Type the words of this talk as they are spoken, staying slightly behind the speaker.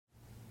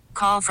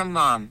Call from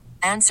mom.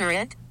 Answer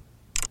it.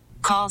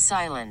 Call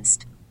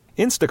silenced.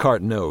 Instacart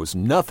knows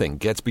nothing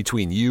gets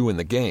between you and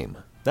the game.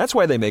 That's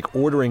why they make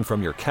ordering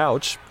from your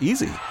couch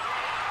easy.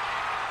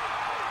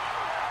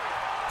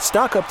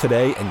 Stock up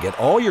today and get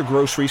all your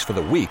groceries for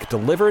the week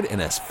delivered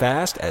in as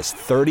fast as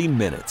 30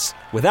 minutes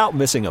without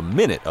missing a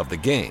minute of the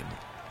game.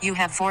 You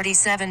have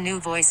 47 new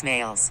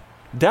voicemails.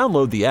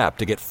 Download the app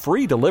to get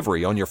free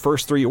delivery on your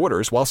first 3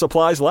 orders while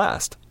supplies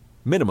last.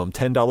 Minimum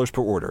 $10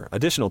 per order.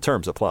 Additional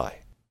terms apply.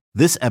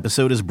 This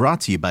episode is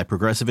brought to you by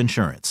Progressive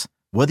Insurance.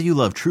 Whether you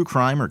love true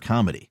crime or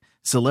comedy,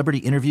 celebrity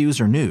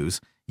interviews or news,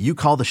 you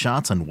call the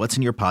shots on what's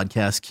in your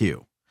podcast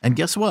queue. And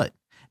guess what?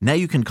 Now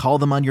you can call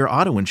them on your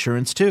auto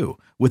insurance too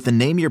with the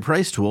Name Your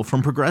Price tool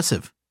from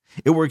Progressive.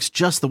 It works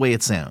just the way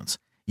it sounds.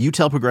 You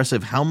tell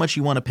Progressive how much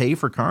you want to pay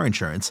for car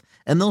insurance,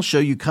 and they'll show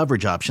you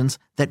coverage options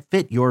that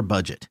fit your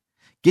budget.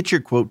 Get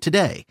your quote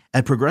today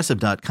at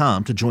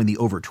Progressive.com to join the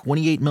over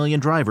 28 million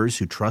drivers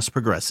who trust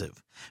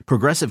Progressive.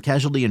 Progressive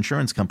Casualty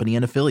Insurance Company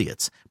and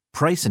Affiliates.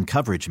 Price and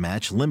coverage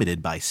match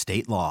limited by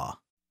state law.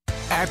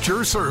 At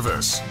your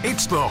service,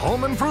 it's the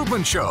Home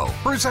Improvement Show,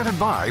 presented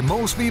by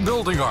Mosby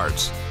Building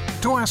Arts.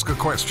 To ask a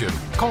question,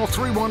 call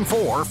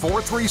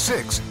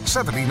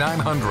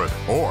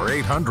 314-436-7900 or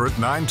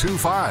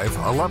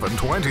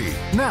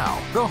 800-925-1120. Now,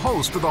 the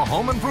host of the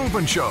Home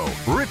Improvement Show,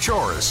 Rich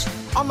Orris,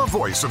 on the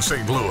voice of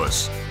St.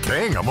 Louis,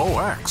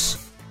 KMOX.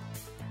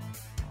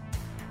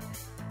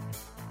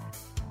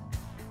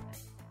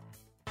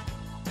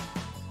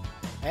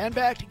 And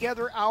back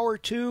together, Hour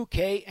 2,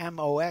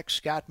 KMOX.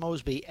 Scott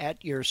Mosby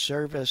at your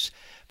service.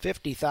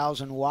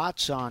 50,000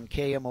 watts on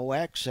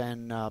KMOX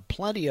and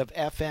plenty of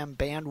FM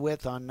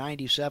bandwidth on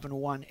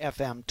 97.1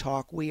 FM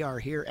Talk. We are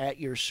here at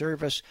your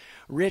service.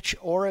 Rich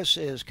Orris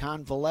is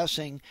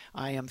convalescing.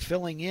 I am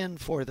filling in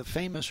for the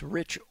famous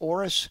Rich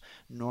Orris,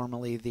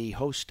 normally the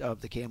host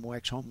of the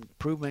KMOX Home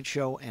Improvement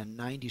Show and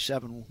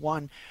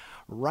 97.1.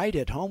 Right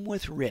at Home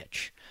with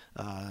Rich.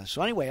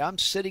 So anyway, I'm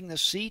sitting the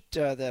seat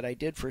that I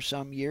did for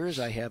some years.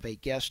 I have a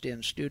guest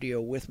in studio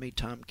with me,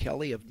 Tom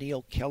Kelly of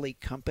Neil Kelly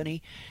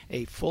Company,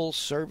 a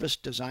full-service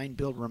design,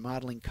 build,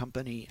 remodeling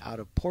company out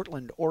of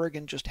Portland,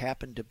 Oregon. Just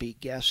happened to be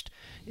guest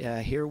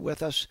here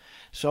with us.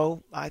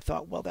 So I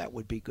thought, well, that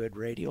would be good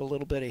radio. A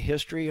little bit of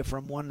history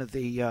from one of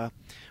the,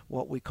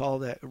 what we call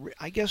the,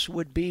 I guess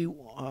would be...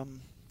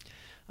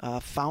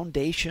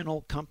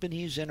 foundational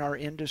companies in our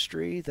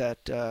industry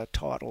that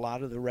taught a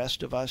lot of the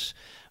rest of us.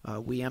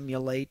 We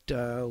emulate,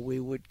 we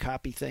would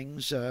copy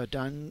things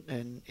done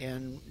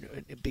and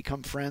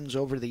become friends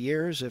over the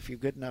years. If you're a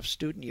good enough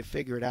student, you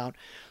figure it out.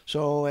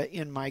 So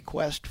in my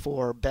quest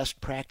for best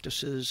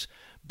practices,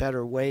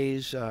 better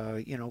ways,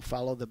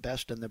 follow the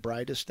best and the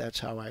brightest. That's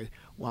how I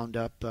wound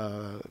up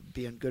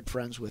being good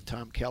friends with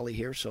Tom Kelly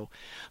here. So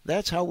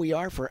that's how we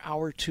are for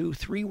Hour 2,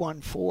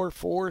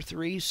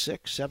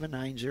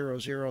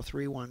 314-436-7900,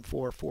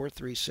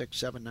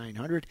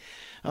 314-436-7900.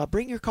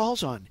 Bring your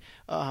calls on.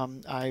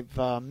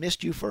 I've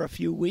missed you for a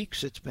few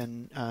weeks. It's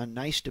been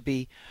nice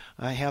to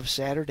have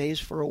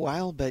Saturdays for a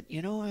while, but,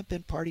 I've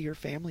been part of your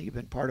family. You've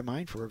been part of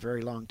mine for a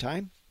very long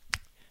time.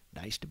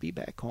 Nice to be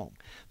back home.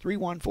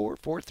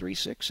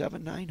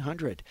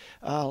 314-436-7900.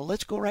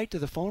 Let's go right to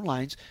the phone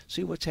lines,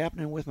 see what's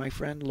happening with my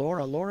friend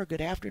Laura. Laura, good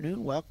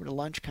afternoon. Welcome to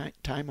Lunch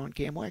Time on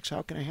KMOX.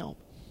 How can I help?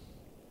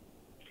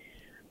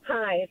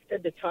 Hi, it's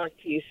good to talk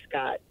to you,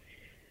 Scott.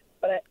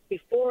 But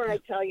before I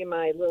tell you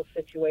my little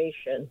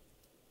situation,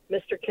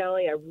 Mr.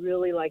 Kelly, I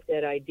really like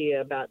that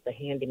idea about the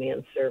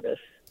handyman service.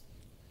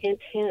 Hint,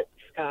 hint,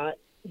 Scott.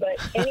 But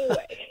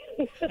anyway...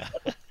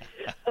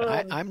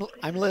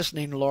 I'm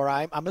listening,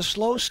 Laura. I'm a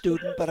slow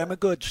student, but I'm a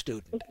good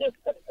student.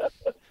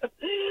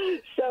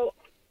 So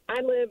I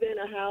live in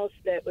a house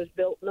that was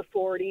built in the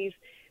 40s.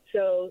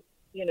 So,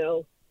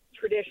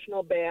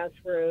 traditional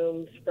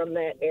bathrooms from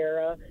that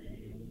era.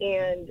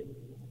 And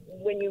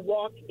when you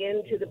walk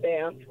into the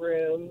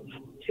bathroom,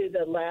 to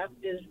the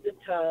left is the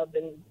tub,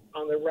 and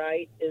on the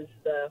right is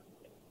the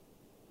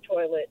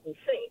toilet and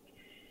sink.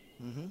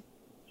 Mm-hmm.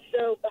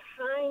 So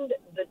behind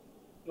the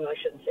I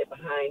shouldn't say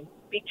behind,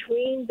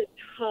 between the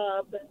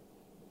tub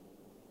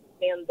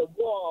and the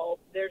wall,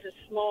 there's a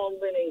small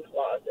linen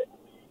closet.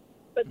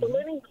 But the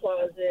linen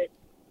closet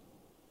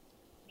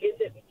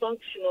isn't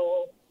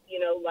functional,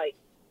 like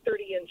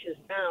 30 inches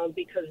down,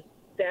 because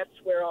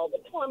that's where all the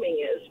plumbing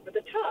is for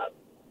the tub.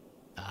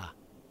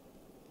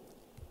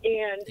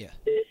 And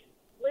this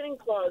linen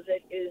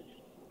closet is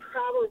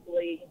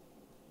probably,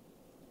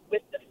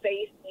 with the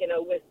face,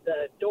 with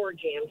the door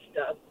jamb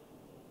stuff,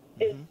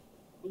 is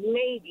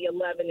maybe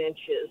 11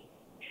 inches,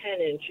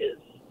 10 inches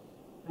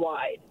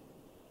wide.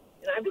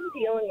 And I've been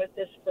dealing with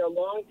this for a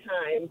long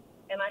time,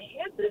 and I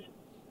had this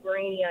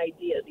brainy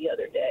idea the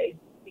other day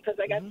because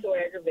I got so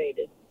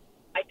aggravated.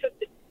 I took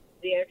the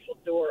actual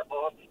door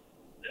off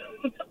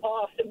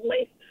and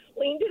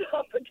leaned it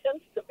up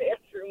against the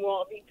bathroom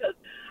wall because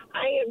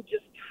I am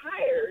just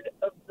tired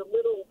of the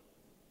little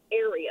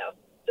area.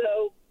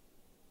 So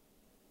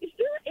is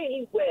there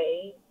any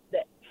way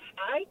that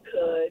I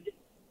could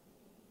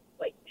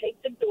take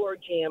the door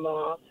jamb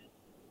off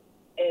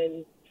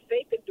and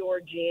fake a door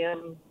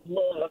jamb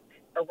look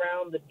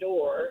around the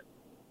door,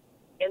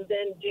 and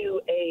then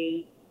do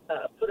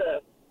put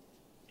a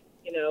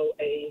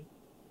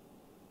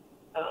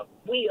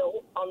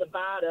wheel on the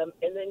bottom,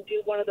 and then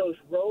do one of those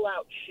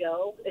roll-out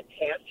shelves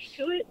attached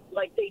to it,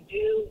 like they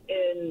do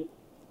in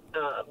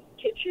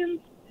kitchens,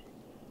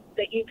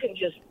 that you can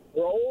just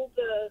roll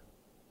the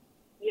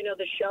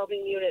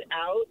shelving unit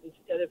out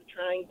instead of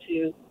trying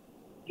to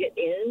get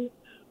in.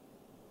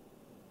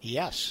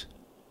 Yes.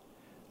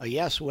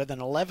 Yes, with an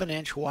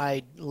 11-inch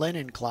wide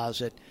linen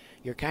closet,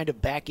 you're kind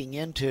of backing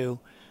into,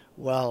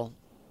 well,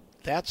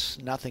 that's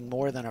nothing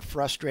more than a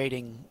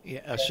frustrating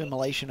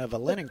assimilation of a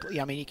linen.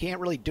 I mean, you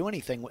can't really do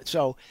anything with.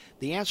 So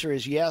the answer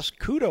is yes.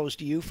 Kudos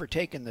to you for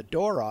taking the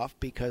door off,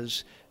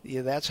 because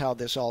that's how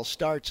this all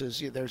starts.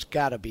 Is there's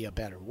got to be a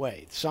better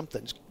way.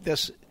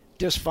 This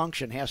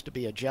dysfunction has to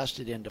be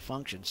adjusted into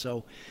function.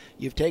 So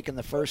you've taken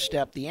the first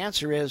step. The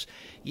answer is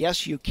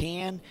yes, you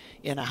can.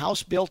 In a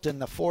house built in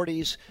the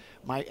 40s,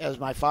 as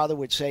my father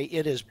would say,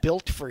 it is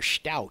built for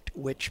stout,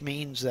 which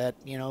means that,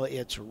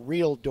 it's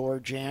real door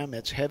jamb,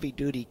 it's heavy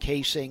duty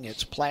casing,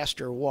 it's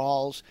plaster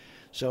walls.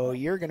 So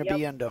you're going to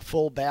be into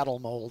full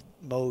battle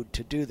mode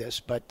to do this,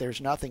 but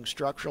there's nothing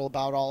structural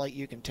about all it.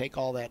 You can take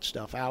all that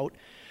stuff out.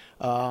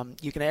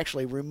 You can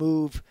actually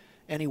remove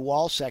any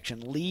wall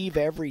section, leave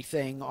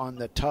everything on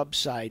the tub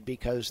side,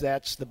 because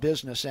that's the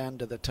business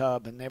end of the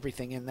tub, and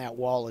everything in that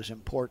wall is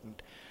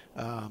important.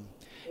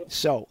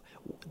 So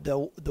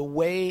the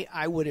way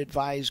I would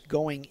advise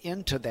going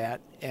into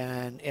that,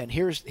 and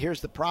here's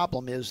the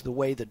problem, is the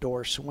way the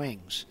door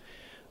swings.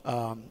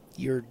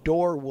 Your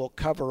door will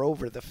cover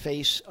over the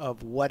face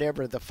of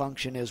whatever the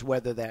function is,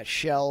 whether that's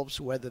shelves,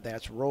 whether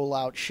that's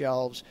rollout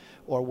shelves,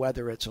 or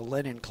whether it's a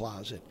linen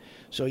closet.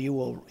 So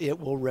it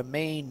will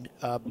remain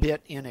a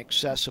bit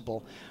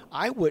inaccessible.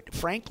 I would,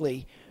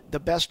 frankly, the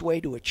best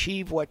way to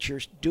achieve what you're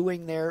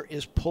doing there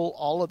is pull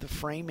all of the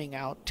framing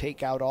out,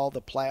 take out all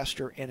the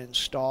plaster, and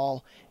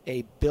install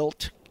a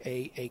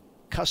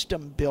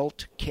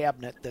custom-built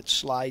cabinet that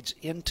slides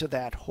into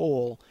that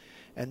hole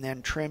and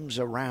then trims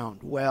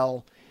around.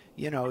 Well,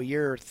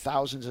 you're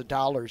thousands of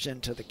dollars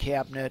into the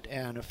cabinet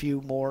and a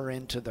few more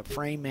into the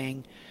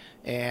framing,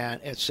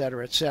 and et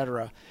cetera, et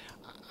cetera.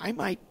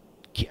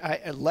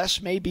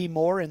 Less may be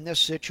more in this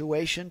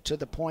situation, to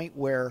the point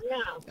where,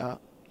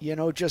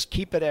 just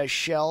keep it as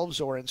shelves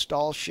or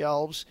install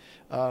shelves.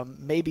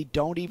 Maybe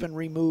don't even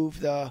remove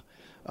the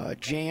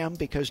jamb,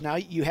 because now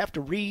you have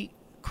to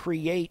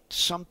recreate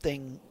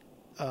something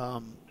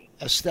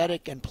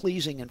aesthetic and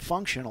pleasing and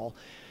functional,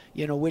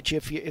 which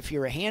if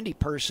you're a handy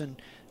person,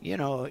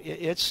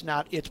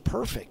 it's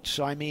perfect.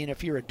 So, I mean,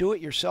 if you're a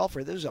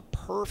do-it-yourselfer, this is a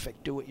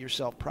perfect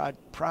do-it-yourself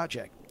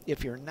project.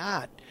 If you're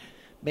not,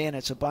 man,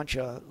 it's a bunch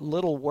of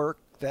little work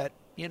that,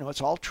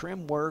 it's all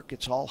trim work,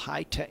 it's all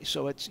high tech.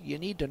 So you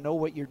need to know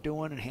what you're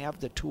doing and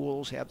have the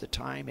tools, have the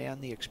time and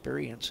the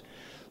experience.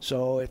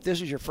 So if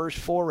this is your first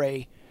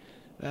foray,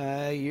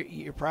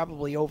 you're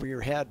probably over your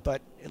head.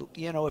 But,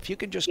 if you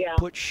can just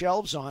put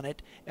shelves on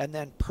it and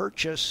then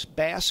purchase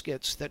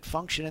baskets that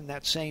function in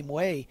that same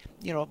way,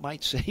 it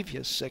might save you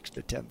 $6,000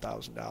 to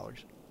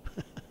 $10,000.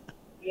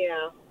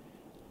 Yeah.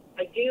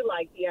 I do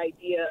like the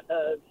idea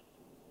of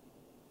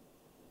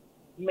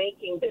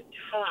making the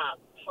top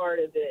part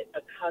of it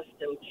a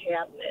custom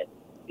cabinet,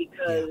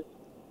 because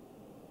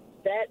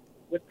that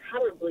would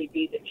probably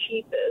be the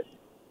cheapest,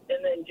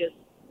 and then just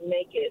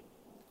make it,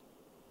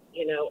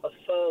 a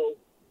faux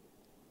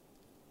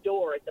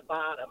door at the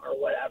bottom or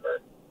whatever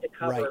to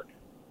cover,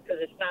 because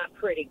it's not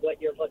pretty what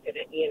you're looking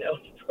at,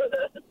 for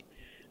the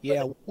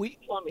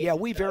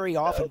we very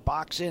often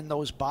box in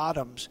those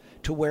bottoms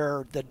to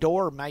where the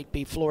door might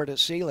be floor to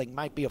ceiling,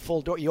 might be a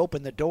full door. You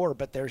open the door,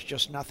 but there's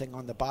just nothing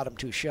on the bottom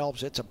two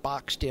shelves. It's a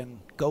boxed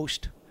in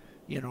ghost,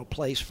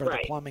 place for the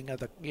plumbing of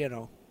the,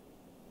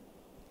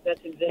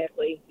 That's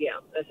exactly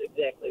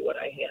what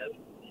I have.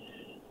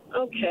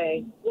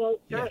 Okay. Well,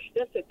 gosh,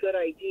 that's a good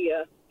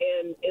idea,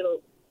 and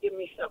it'll give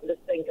me something to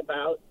think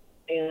about,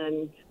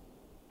 and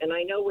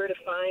I know where to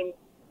find,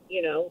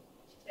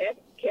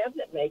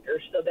 cabinet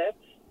makers, so that's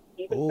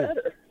even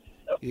better.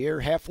 So. You're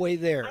halfway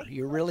there.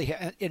 You're really,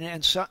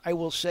 and so, I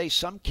will say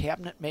some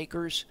cabinet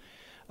makers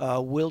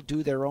will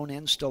do their own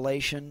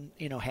installation.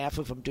 Half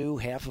of them do,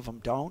 half of them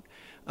don't.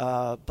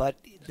 But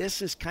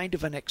this is kind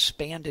of an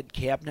expanded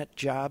cabinet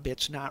job.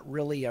 It's not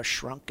really a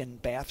shrunken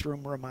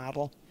bathroom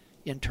remodel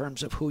in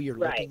terms of who you're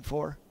looking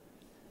for.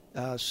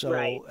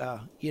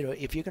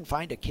 If you can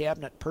find a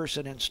cabinet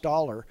person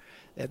installer,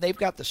 they've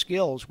got the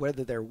skills,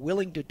 whether they're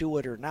willing to do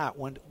it or not,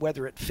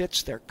 whether it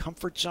fits their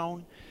comfort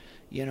zone.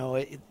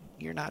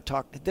 You're not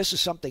talking. This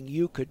is something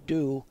you could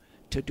do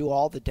to do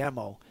all the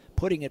demo.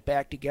 Putting it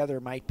back together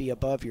might be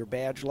above your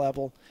badge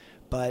level,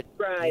 but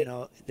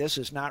this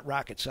is not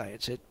rocket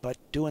science. But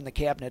doing the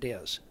cabinet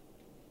is.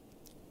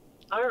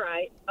 All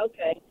right.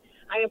 Okay.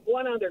 I have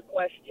one other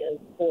question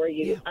for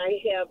you. Yeah.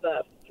 I have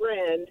a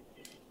friend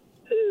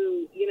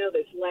who,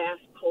 this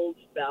last cold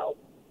spell,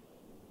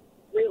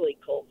 really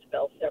cold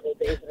spell, several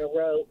days in a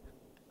row,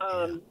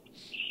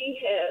 she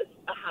has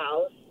a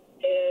house,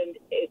 and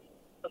it's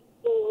a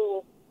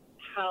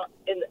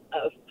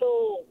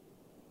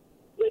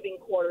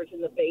hers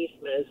in the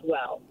basement as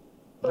well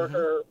for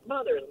her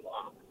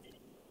mother-in-law.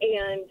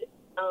 And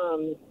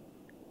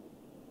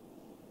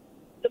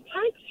the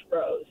pipes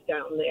froze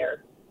down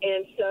there.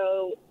 And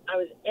so I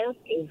was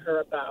asking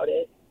her about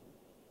it.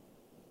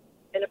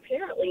 And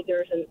apparently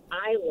there's an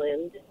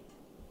island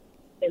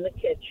in the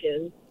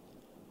kitchen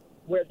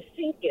where the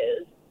sink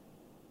is.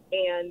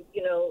 And,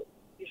 you know,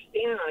 you're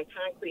standing on a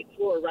concrete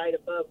floor right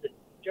above the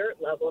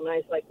dirt level. And I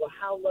was like, well,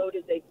 how low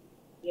did they,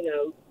 you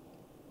know,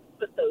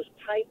 put those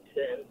pipes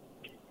in?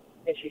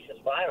 And she says,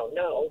 well, I don't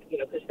know, you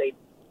know, because they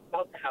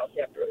bought the house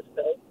after it was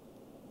built.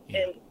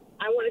 Yeah. And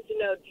I wanted to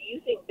know, do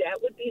you think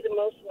that would be the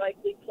most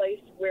likely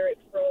place where it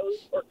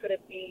froze, or could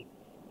it be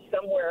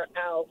somewhere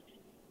else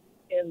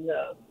in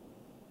the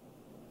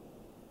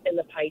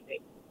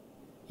piping?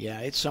 Yeah,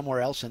 it's somewhere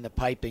else in the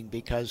piping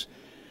because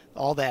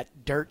all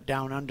that dirt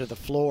down under the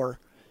floor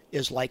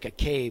is like a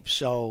cave.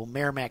 So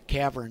Merrimack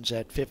Caverns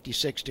at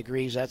 56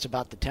 degrees, that's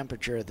about the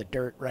temperature of the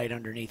dirt right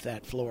underneath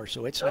that floor.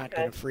 So it's not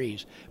going to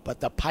freeze. But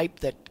the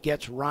pipe that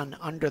gets run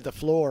under the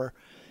floor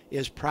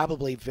is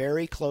probably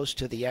very close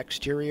to the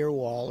exterior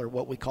wall, or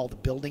what we call the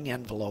building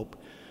envelope.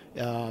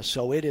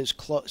 So it is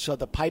close. So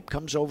the pipe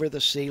comes over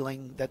the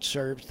ceiling that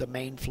serves the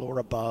main floor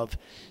above,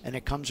 and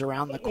it comes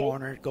around the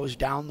corner. It goes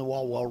down the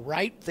wall. Well,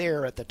 right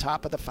there at the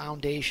top of the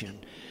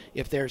foundation,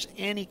 if there's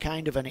any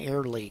kind of an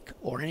air leak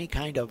or any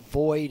kind of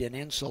void in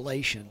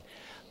insulation,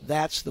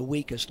 that's the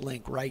weakest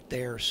link right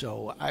there.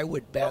 So I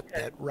would bet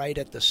that right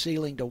at the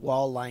ceiling to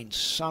wall line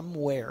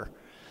somewhere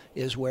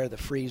is where the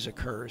freeze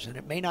occurs. And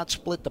it may not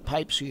split the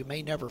pipe, so you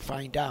may never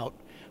find out.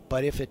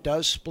 But if it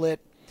does split,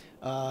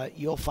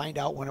 you'll find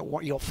out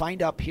you'll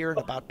find up here in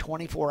about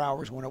 24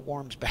 hours when it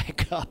warms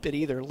back up. It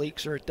either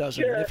leaks or it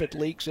doesn't. Sure. And if it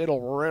leaks,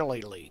 it'll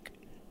really leak.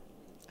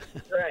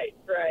 Right.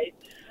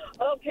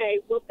 Okay,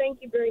 well,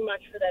 thank you very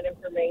much for that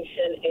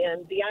information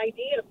and the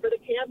idea for the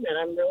cabinet.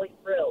 I'm really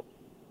thrilled.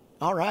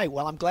 All right.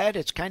 Well, I'm glad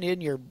it's kind of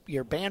in your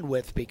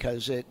bandwidth,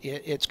 because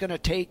it's going to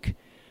take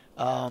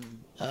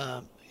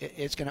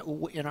it's going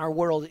to, in our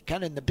world,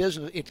 kind of in the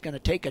business, it's going to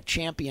take a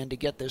champion to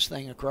get this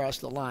thing across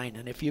the line.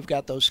 And if you've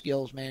got those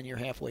skills, man, you're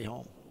halfway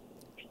home.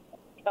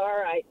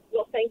 All right.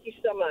 Well, thank you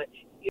so much.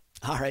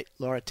 All right,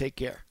 Laura, take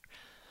care.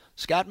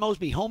 Scott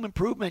Mosby, Home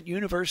Improvement,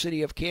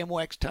 University of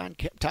KMOX.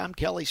 Tom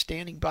Kelly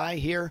standing by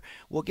here.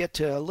 We'll get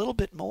to a little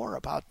bit more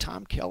about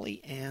Tom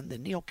Kelly and the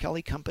Neil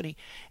Kelly Company,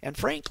 and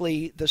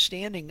frankly, the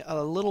standing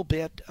a little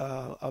bit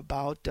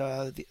about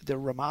the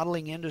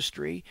remodeling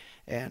industry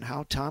and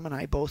how Tom and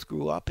I both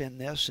grew up in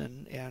this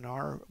and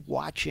are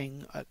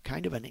watching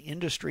kind of an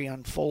industry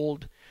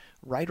unfold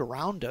right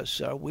around us.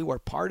 We were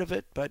part of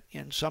it, but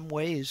in some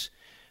ways,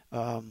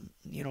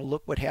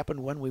 look what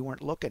happened when we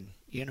weren't looking.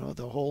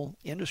 The whole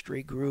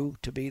industry grew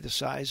to be the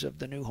size of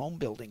the new home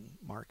building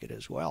market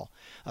as well.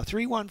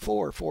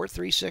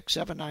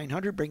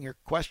 314-436-7900. Bring your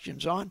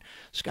questions on.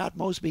 Scott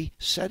Mosby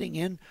setting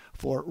in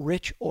for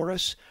Rich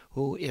Orris,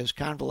 who is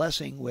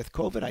convalescing with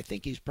COVID. I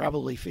think he's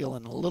probably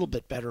feeling a little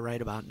bit better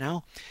right about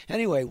now.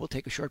 Anyway, we'll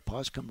take a short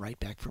pause, come right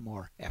back for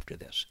more after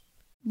this.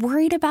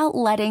 Worried about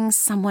letting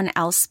someone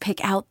else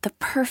pick out the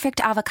perfect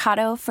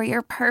avocado for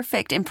your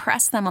perfect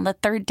impress them on the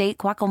third date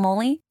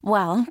guacamole?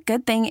 Well,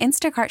 good thing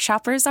Instacart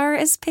shoppers are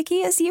as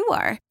picky as you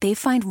are. They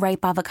find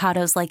ripe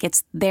avocados like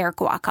it's their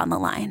guac on the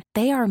line.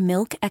 They are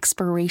milk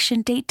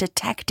expiration date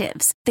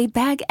detectives. They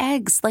bag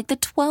eggs like the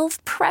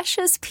 12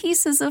 precious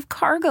pieces of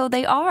cargo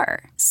they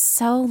are.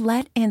 So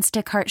let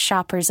Instacart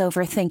shoppers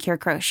overthink your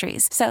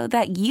groceries so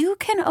that you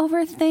can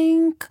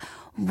overthink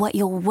what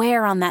you'll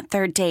wear on that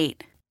third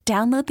date.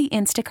 Download the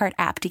Instacart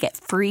app to get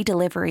free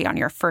delivery on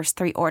your first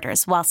 3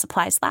 orders while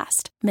supplies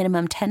last.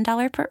 Minimum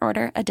 $10 per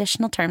order.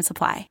 Additional terms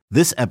apply.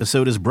 This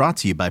episode is brought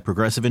to you by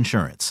Progressive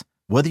Insurance.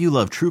 Whether you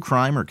love true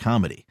crime or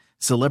comedy,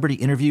 celebrity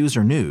interviews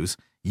or news,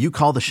 you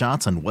call the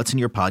shots on what's in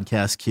your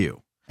podcast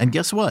queue. And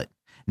guess what?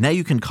 Now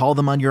you can call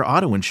them on your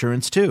auto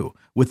insurance too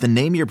with the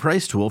Name Your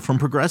Price tool from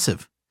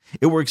Progressive.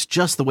 It works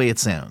just the way it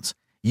sounds.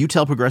 You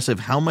tell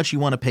Progressive how much you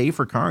want to pay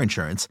for car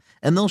insurance,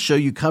 and they'll show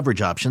you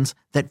coverage options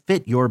that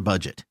fit your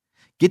budget.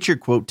 Get your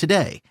quote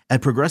today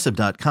at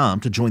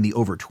Progressive.com to join the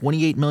over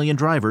 28 million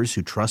drivers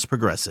who trust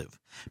Progressive.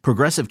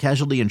 Progressive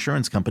Casualty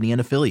Insurance Company and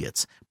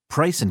Affiliates.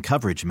 Price and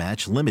coverage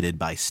match limited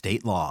by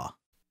state law.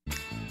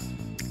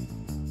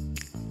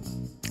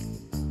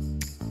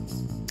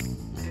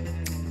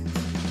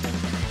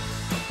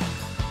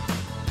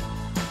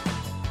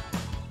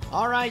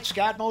 All right,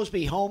 Scott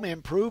Mosby, Home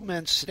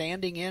Improvement,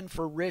 standing in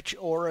for Rich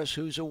Orris,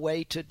 who's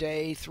away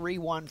today.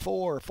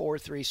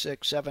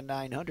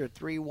 314-436-7900,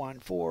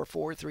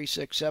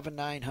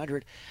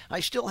 314-436-7900.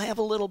 I still have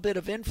a little bit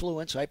of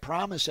influence. I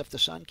promise if the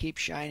sun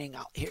keeps shining,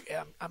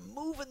 I'm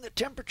moving the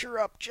temperature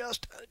up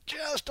just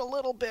a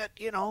little bit,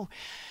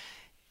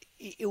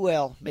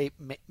 Well,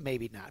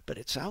 maybe not, but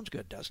it sounds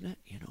good, doesn't it?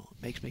 It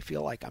makes me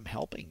feel like I'm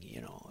helping,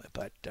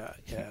 But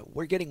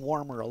we're getting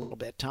warmer a little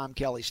bit. Tom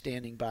Kelly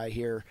standing by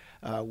here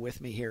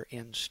with me here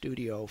in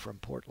studio from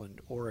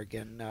Portland,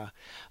 Oregon.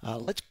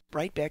 Let's get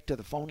right back to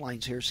the phone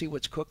lines here, see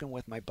what's cooking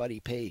with my buddy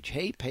Paige.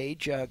 Hey,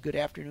 Paige, good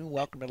afternoon.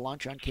 Welcome to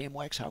Lunch on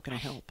KMOX. How can I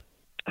help?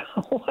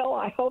 Well,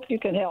 I hope you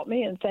can help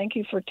me, and thank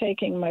you for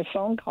taking my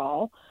phone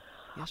call.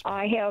 Yes,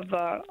 I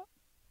have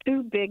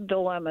two big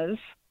dilemmas.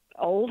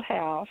 Old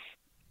house,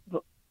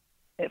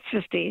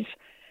 50s.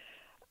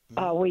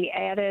 We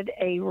added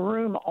a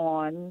room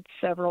on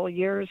several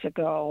years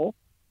ago.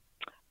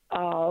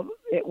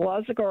 It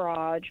was a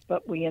garage,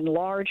 but we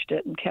enlarged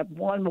it and kept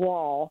one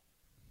wall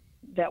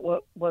that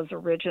was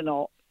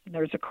original.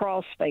 There's a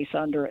crawl space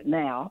under it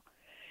now.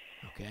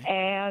 Okay.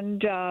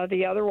 And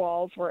the other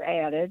walls were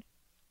added,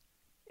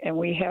 and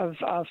we have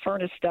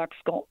furnace ducts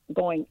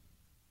going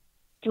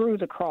through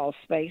the crawl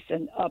space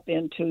and up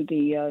into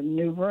the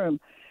new room.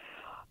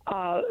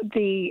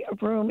 The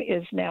room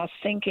is now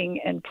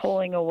sinking and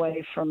pulling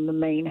away from the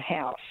main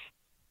house.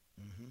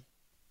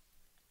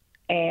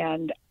 Mm-hmm.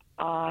 And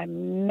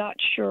I'm not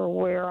sure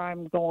where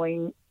I'm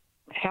going,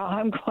 how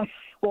I'm going,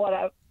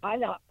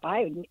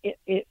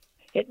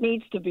 it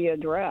needs to be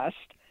addressed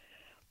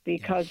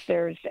because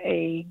there's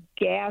a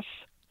gas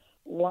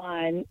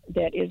line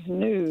that is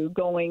new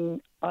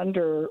going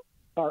under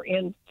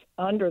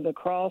the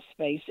crawl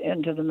space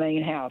into the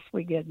main house.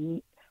 We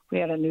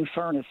had a new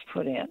furnace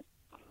put in.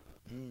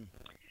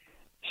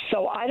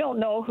 So I don't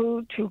know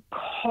who to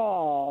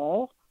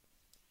call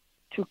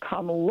to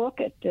come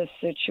look at this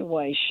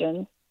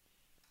situation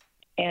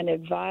and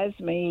advise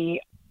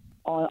me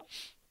on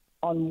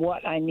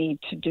what I need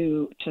to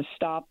do to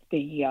stop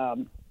the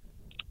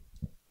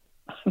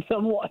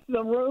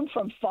room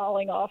from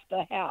falling off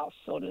the house,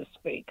 so to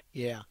speak.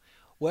 Yeah.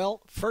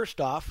 Well, first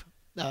off,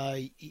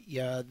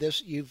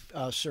 you've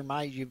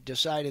surmised, you've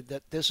decided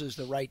that this is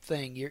the right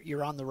thing.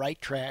 You're on the right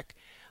track.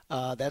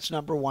 That's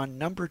number one.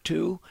 Number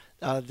two,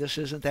 this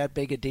isn't that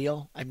big a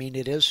deal. I mean,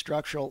 it is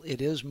structural.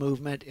 It is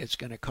movement. It's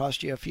going to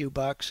cost you a few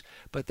bucks,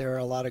 but there are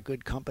a lot of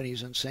good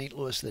companies in St.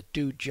 Louis that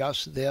do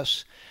just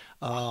this.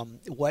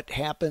 What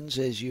happens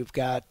is you've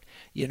got,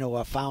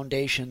 a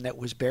foundation that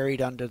was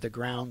buried under the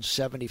ground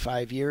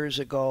 75 years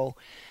ago,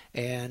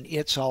 and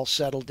it's all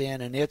settled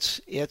in, and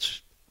it's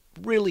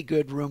really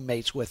good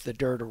roommates with the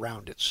dirt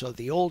around it. So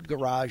the old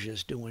garage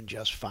is doing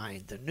just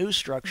fine. The new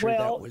structure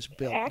that was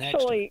built next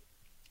to it.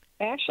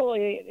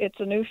 Actually, it's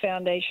a new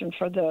foundation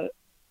for the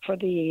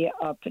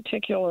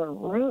particular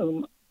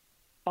room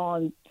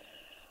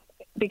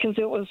because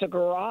it was a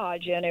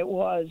garage and it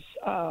was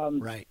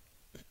right.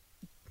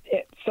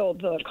 So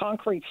the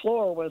concrete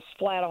floor was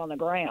flat on the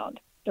ground.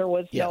 There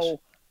was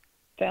no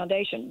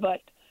foundation,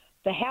 but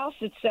the house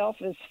itself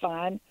is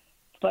fine.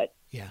 But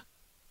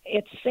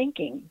it's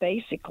sinking,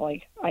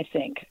 basically, I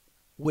think.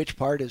 Which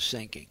part is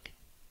sinking?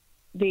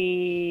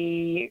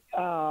 The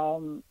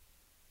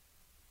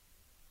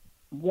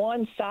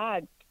one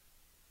side,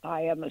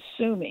 I am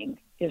assuming,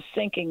 is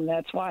sinking.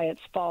 That's why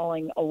it's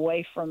falling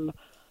away from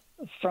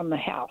the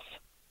house.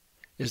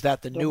 Is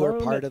that the newer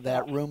part of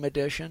that room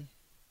addition?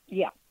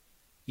 Yeah.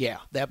 Yeah,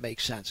 that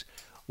makes sense.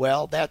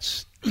 Well,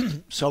 that's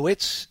so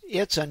it's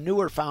a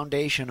newer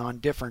foundation on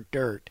different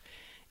dirt,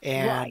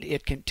 and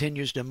it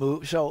continues to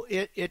move. So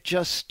it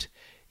just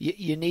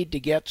you need to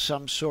get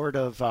some sort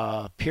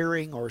of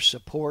peering or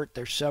support.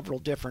 There's several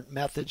different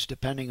methods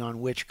depending on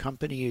which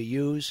company you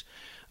use.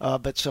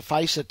 But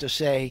suffice it to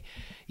say,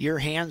 your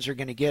hands are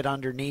going to get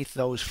underneath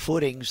those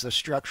footings, the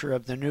structure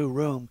of the new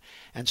room,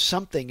 and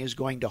something is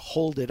going to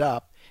hold it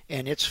up,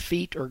 and its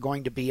feet are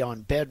going to be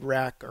on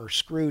bedrock or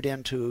screwed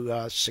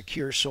into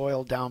secure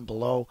soil down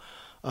below.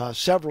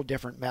 Several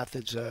different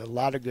methods, a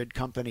lot of good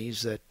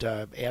companies that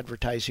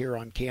advertise here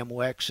on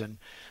KMOX, and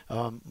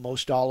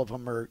most all of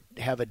them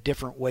have a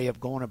different way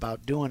of going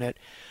about doing it.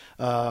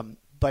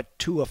 But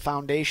to a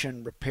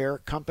foundation repair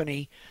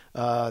company,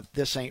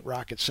 this ain't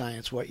rocket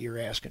science what you're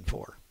asking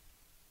for.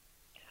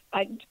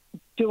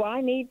 Do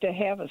I need to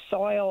have a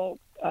soil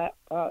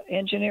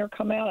engineer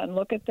come out and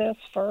look at this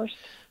first?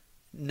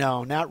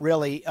 No, not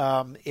really.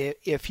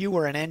 If you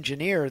were an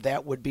engineer,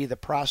 that would be the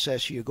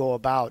process you go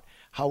about.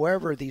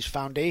 However, these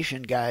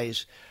foundation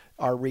guys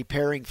are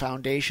repairing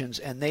foundations,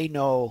 and they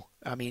know,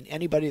 I mean,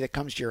 anybody that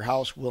comes to your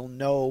house will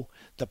know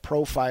the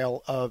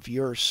profile of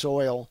your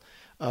soil.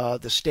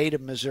 The state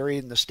of Missouri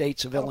and the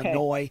states of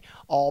Illinois,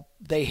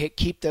 they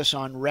keep this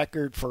on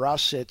record. For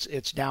us,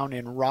 it's down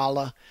in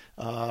Rolla.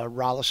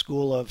 Rolla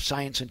School of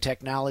Science and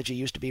Technology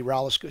used to be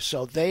Rolla School.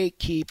 So they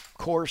keep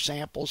core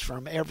samples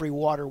from every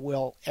water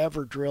well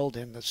ever drilled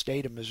in the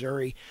state of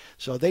Missouri.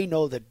 So they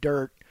know the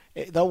dirt.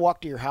 They'll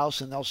walk to your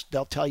house and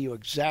they'll tell you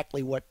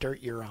exactly what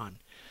dirt you're on.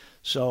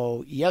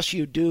 So, yes,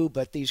 you do,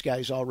 but these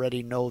guys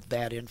already know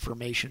that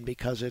information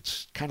because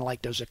it's kind of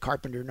like, does a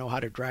carpenter know how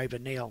to drive a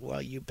nail?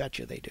 Well, you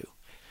betcha they do.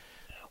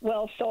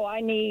 Well, so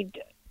I need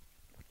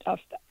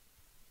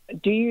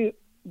do you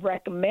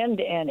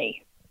recommend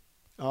any?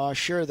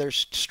 Sure,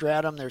 there's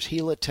Stratum, there's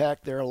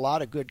Helitech. There are a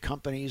lot of good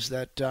companies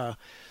that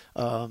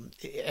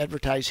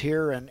advertise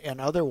here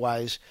and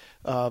otherwise,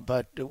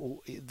 but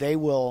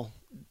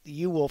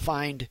you will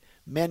find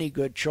many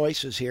good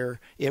choices here.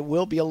 It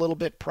will be a little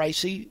bit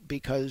pricey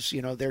because,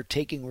 they're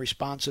taking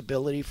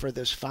responsibility for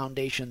this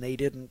foundation they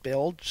didn't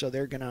build. So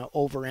they're going to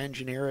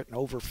over-engineer it and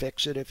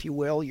over-fix it, if you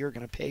will. You're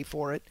going to pay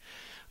for it.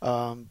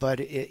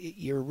 But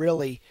you're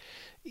really,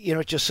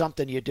 it's just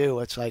something you do.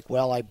 It's like,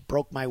 well, I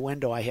broke my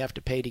window, I have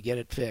to pay to get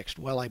it fixed.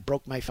 Well, I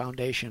broke my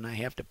foundation, I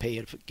have to pay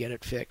to get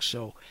it fixed.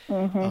 So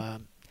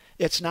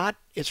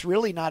it's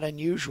really not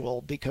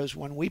unusual, because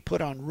when we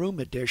put on room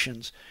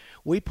additions,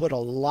 we put a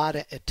lot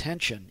of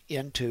attention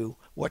into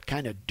what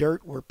kind of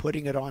dirt we're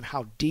putting it on,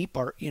 how deep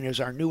is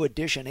our new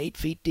addition 8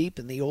 feet deep,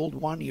 and the old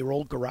one, your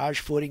old garage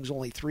footing's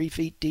only 3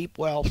 feet deep.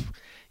 Well,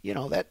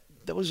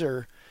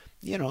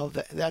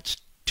 that's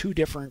two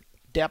different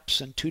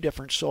depths and two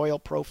different soil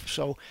profiles.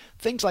 So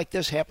things like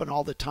this happen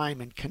all the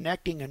time, and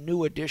connecting a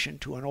new addition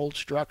to an old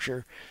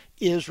structure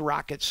is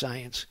rocket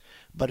science,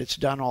 but it's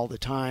done all the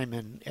time,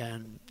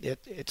 and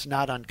it's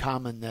not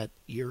uncommon that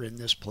you're in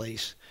this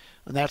place.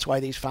 And that's why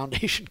these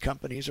foundation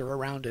companies are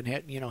around and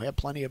have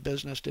plenty of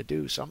business to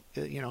do.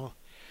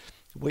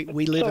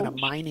 We live in a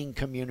mining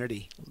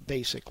community,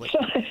 basically.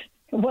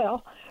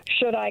 Well,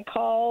 should I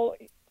call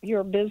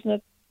your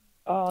business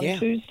on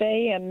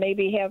Tuesday and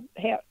maybe have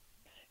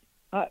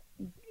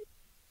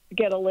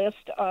get a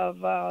list of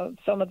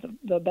some of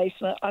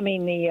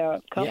the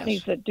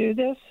companies that do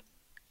this?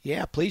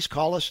 Yeah, please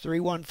call us,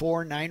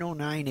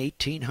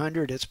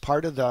 314-909-1800. It's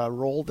part of the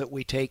role that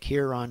we take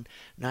here on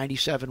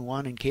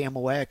 97.1 and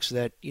KMOX,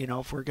 that,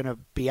 if we're going to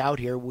be out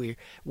here, we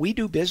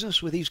do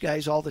business with these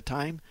guys all the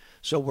time.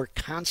 So we're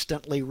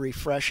constantly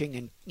refreshing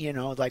and,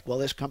 well,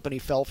 this company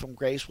fell from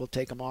grace, we'll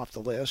take them off the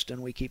list,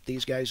 and we keep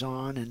these guys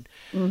on. And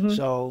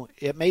so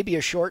it may be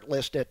a short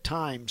list at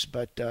times,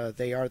 but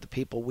they are the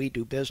people we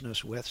do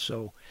business with.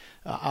 So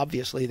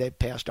obviously they've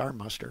passed our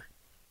muster.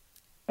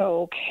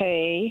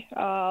 Okay.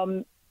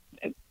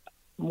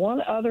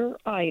 One other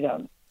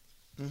item.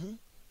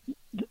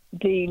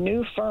 The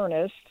new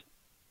furnace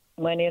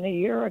went in a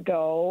year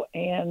ago,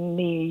 and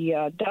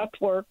the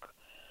ductwork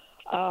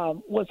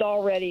was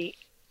already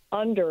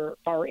under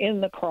or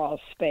in the crawl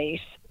space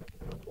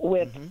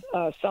with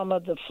some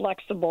of the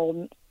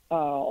flexible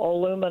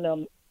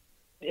aluminum.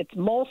 It's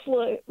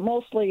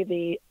mostly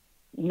the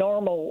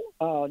normal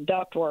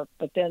ductwork,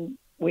 but then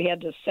we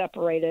had to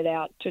separate it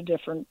out to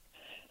different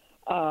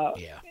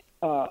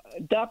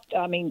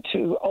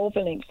to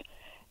openings.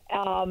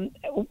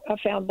 I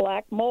found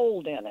black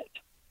mold in it.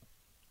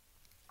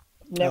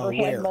 Never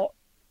had mold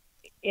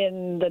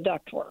in the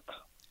ductwork.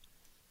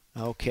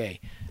 Okay.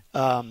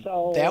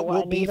 So that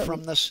will be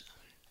from this.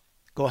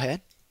 Go ahead.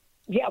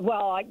 Yeah,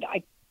 well,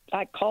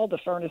 I called the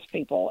furnace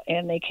people,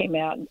 and they came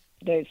out and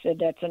they said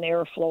that's an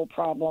airflow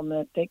problem,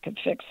 that they could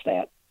fix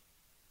that.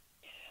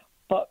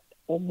 But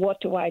what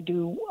do I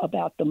do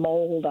about the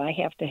mold? I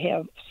have to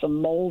have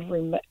some mold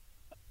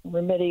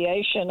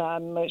remediation,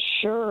 I'm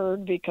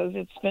assured, because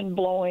it's been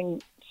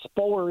blowing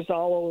spores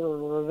all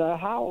over the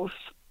house.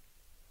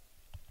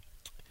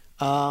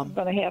 I'm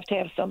going to have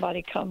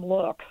somebody come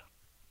look.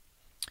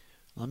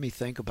 Let me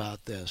think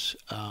about this.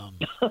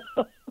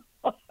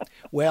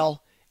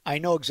 Well, I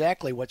know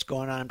exactly what's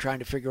going on. I'm trying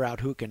to figure out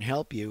who can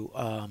help you.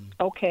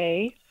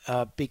 Okay.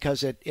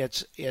 Because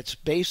it's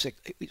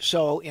basic.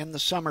 So in the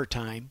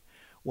summertime,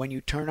 when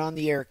you turn on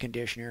the air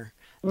conditioner,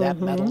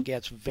 that metal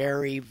gets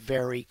very,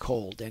 very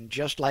cold. And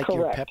just like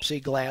your Pepsi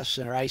glass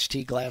or iced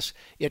tea glass,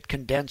 it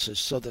condenses.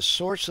 So the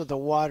source of the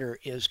water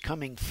is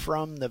coming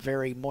from the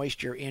very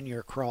moisture in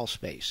your crawl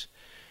space.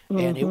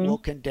 And it will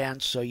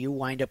condense, so you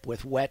wind up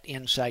with wet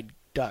inside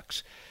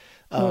ducts.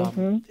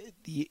 The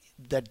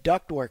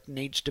ductwork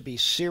needs to be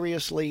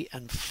seriously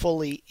and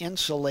fully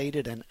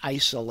insulated and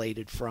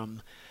isolated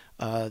from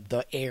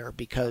the air,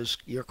 because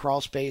your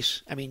crawl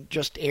space,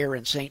 just air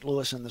in St.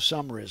 Louis in the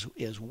summer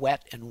is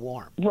wet and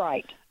warm.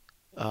 Right.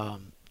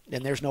 And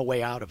there's no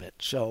way out of it.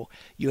 So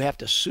you have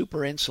to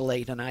super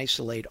insulate and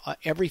isolate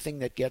everything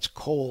that gets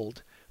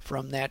cold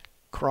from that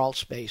crawl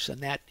space,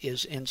 and that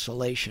is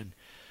insulation.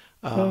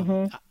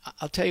 I'll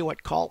tell you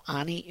what, call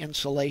Ani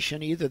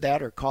Insulation, either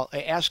that or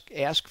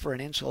ask for an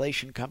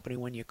insulation company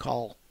when you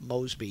call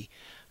Mosby.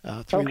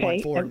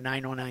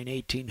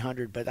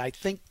 314-909-1800. But I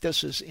think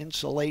this is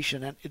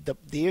insulation, and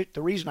the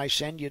reason I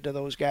send you to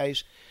those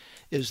guys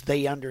is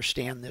they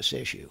understand this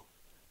issue.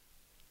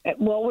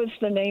 What was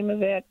the name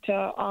of that,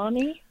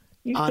 Ani?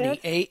 Ani,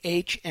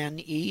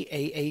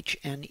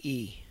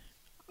 Ahne.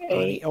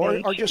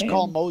 Or just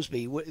call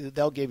Mosby.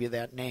 They'll give you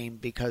that name,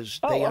 because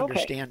they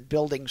understand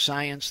building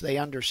science. They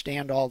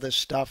understand all this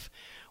stuff,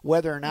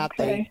 whether or not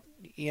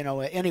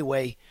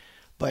anyway.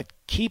 But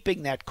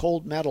keeping that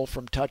cold metal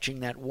from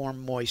touching that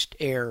warm, moist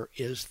air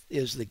is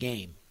the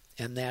game,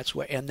 and that's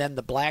what. And then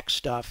the black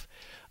stuff,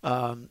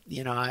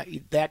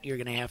 that you're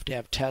going to have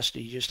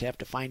tested. You just have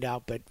to find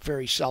out. But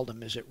very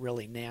seldom is it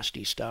really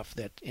nasty stuff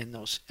that in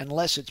those,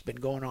 unless it's been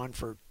going on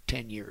for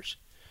 10 years.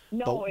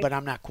 No, but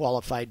I'm not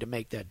qualified to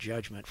make that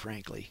judgment,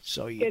 frankly.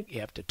 So you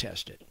have to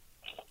test it.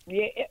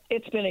 Yeah,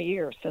 it's been a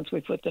year since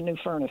we put the new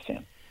furnace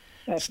in.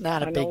 It's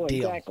not a big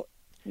deal.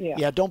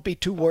 Yeah, don't be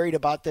too worried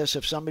about this.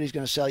 If somebody's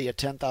going to sell you a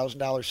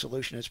 $10,000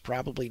 solution, it's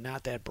probably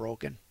not that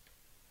broken.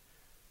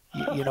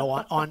 You know,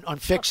 on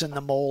fixing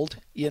the mold,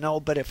 you know,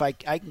 but if I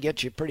can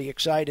get you pretty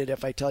excited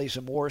if I tell you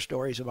some war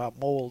stories about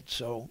mold,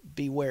 so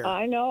beware.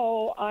 I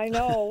know.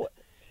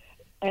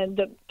 And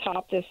to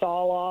top this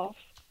all off,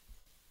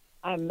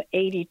 I'm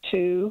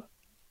 82,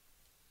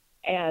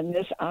 and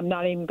I'm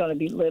not even going to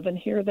be living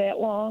here that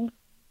long.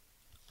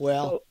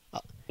 Well,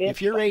 so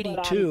if you're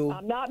 82...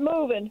 I'm not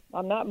moving.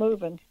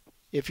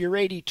 If you're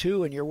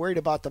 82 and you're worried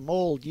about the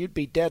mold, you'd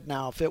be dead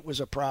now if it was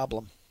a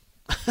problem.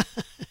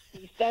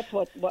 That's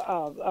what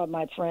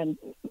my friend,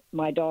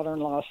 my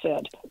daughter-in-law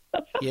said.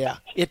 Yeah,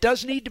 it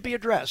does need to be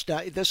addressed.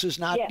 This is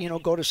not,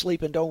 go to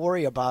sleep and don't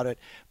worry about it.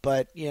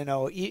 But,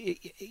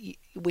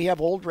 we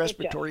have old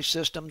respiratory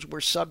systems.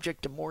 We're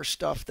subject to more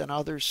stuff than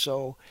others.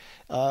 So,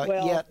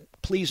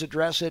 please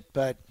address it.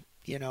 But,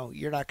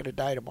 you're not going to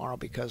die tomorrow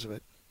because of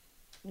it.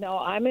 No,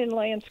 I'm in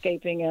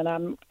landscaping, and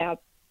I'm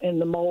out in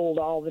the mold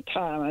all the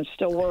time. I'm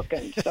still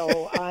working.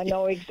 So I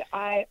know it's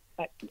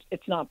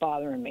not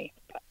bothering me.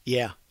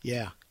 Yeah.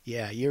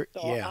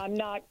 I'm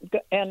not,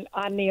 and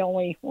I'm the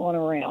only one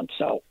around.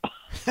 So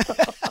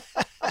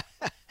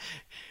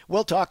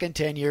we'll talk in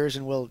 10 years,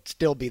 and we'll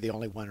still be the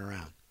only one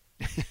around.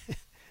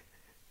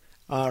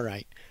 All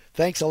right.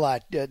 Thanks a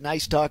lot.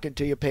 Nice talking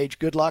to you, Paige.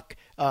 Good luck.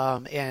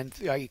 And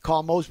you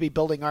call Mosby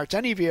Building Arts.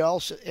 Anybody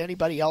else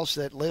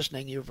that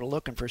listening, you're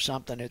looking for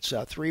something, it's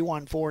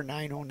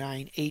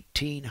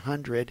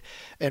 314-909-1800.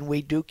 And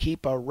we do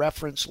keep a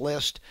reference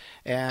list,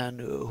 and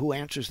who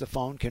answers the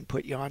phone can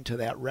put you onto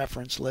that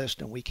reference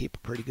list, and we keep a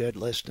pretty good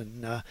list.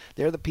 And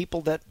they're the people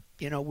that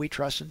we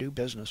trust and do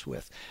business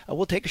with.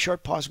 We'll take a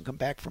short pause and come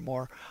back for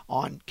more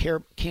on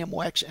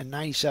KMOX and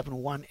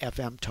 97.1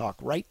 FM Talk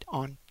right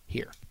on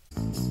here.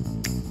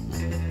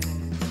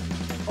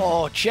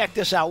 Oh, check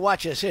this out.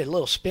 Watch this. Here, a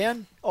little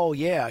spin. Oh,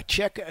 yeah.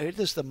 Check. This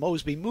is the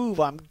Mosby move.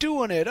 I'm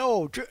doing it.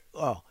 Oh, Drew.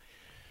 Oh,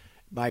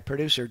 my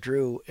producer,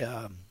 Drew,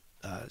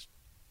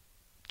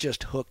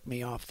 just hooked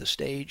me off the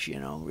stage.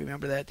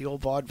 Remember that? The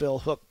old vaudeville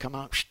hook come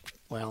out.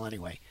 Well,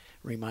 anyway,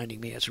 reminding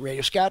me it's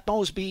radio. Scott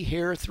Mosby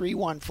here,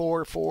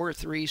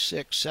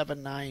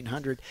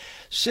 314-436-7900.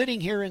 Sitting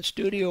here in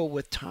studio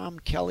with Tom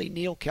Kelly,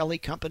 Neil Kelly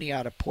Company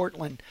out of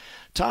Portland.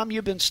 Tom,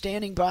 you've been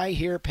standing by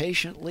here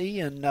patiently,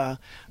 and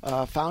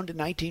founded in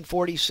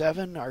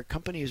 1947. Our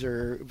companies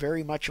are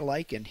very much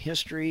alike in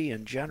history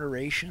and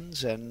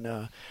generations,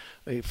 and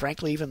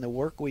frankly, even the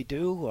work we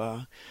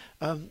do.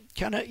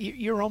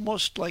 You're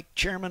almost like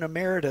Chairman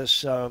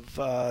Emeritus of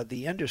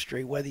the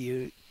industry, whether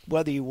you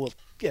will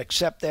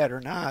accept that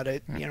or not.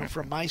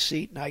 From my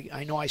seat, and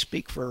I know I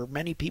speak for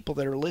many people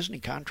that are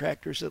listening,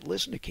 contractors that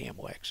listen to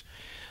KMOX.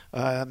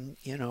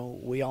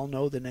 We all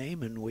know the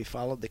name, and we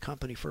followed the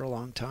company for a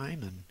long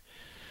time. And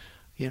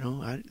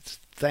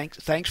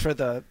thanks for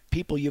the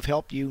people you've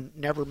helped you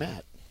never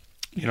met.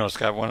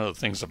 Scott, one of the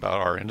things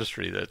about our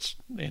industry that's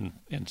in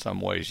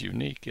some ways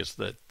unique is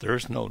that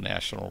there's no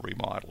national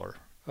remodeler.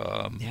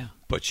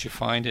 But you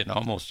find in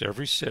almost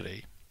every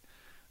city,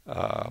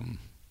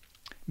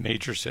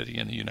 major city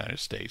in the United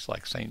States,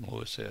 like St.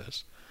 Louis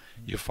is,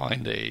 you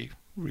find a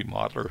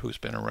remodeler who's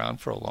been around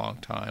for a long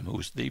time,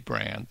 who's the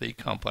brand, the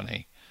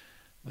company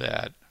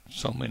that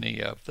so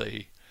many of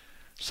the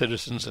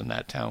citizens in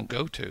that town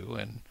go to.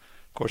 And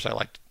of course,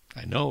 I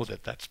know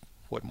that that's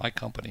what my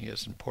company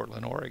is in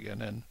Portland,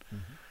 Oregon. And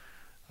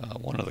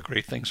one of the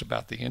great things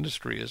about the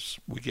industry is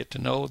we get to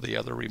know the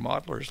other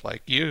remodelers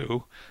like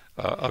you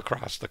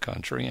across the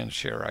country and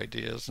share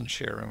ideas and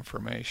share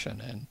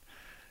information. And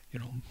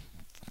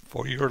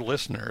for your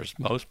listeners,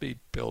 Mosby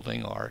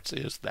Building Arts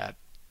is that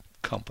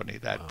company,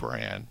 that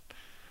brand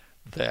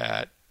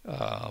that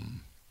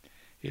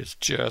is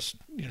just,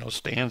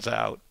 stands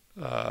out,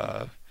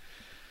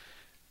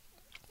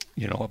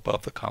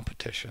 above the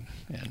competition.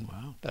 And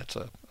that's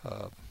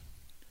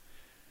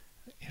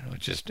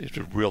it's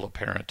real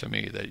apparent to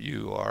me that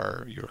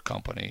your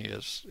company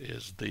is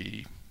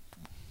the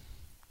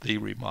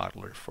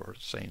remodeler for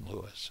St.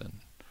 Louis,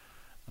 and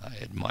I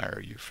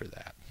admire you for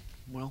that.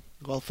 Well,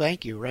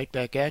 thank you. Right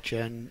back at you,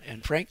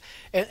 and Frank,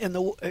 and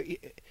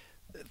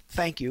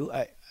thank you.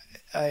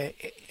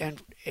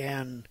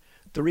 And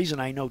the reason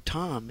I know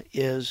Tom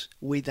is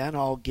we then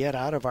all get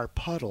out of our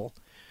puddle,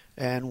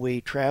 and we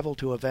travel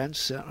to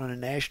events on a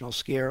national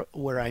scale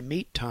where I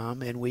meet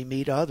Tom and we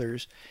meet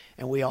others,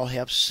 and we all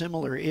have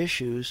similar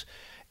issues,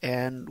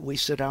 and we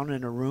sit down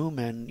in a room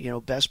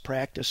and best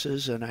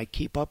practices, and I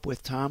keep up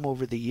with Tom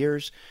over the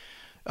years.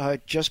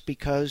 Just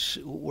because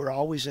we're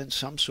always in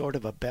some sort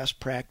of a best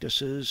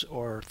practices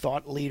or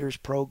thought leaders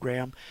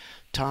program.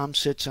 Tom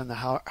sits in the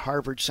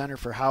Harvard Center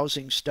for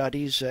Housing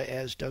Studies,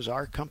 as does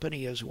our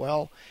company as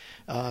well.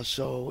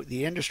 So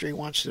the industry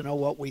wants to know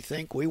what we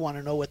think. We want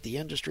to know what the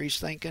industry's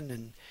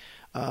thinking.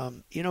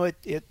 And,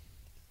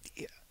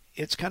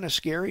 it's kind of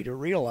scary to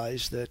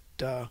realize that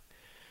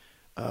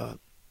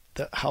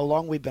how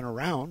long we've been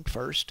around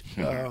first,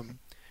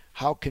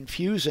 how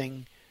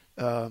confusing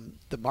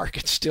the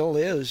market still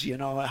is,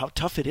 how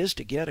tough it is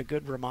to get a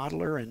good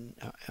remodeler, and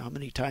how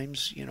many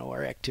times,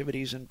 our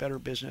activities in Better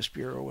Business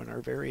Bureau and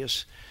our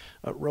various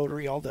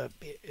Rotary, all the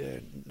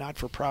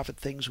not-for-profit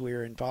things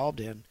we're involved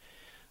in.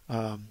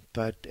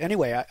 But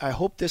anyway, I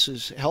hope this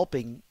is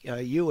helping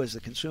you as the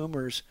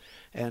consumers.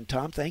 And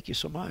Tom, thank you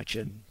so much.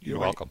 And you're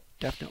welcome.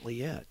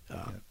 Definitely it.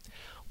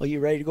 Well, you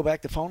ready to go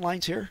back to phone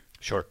lines here?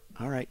 Sure.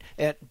 All right.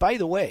 And by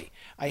the way,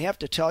 I have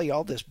to tell you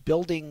all this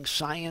building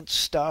science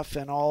stuff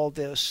and all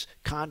this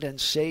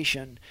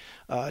condensation.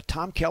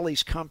 Tom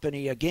Kelly's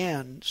company,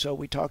 again, so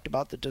we talked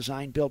about the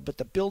design build, but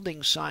the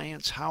building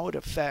science, how it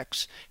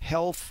affects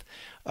health,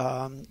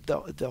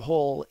 the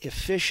whole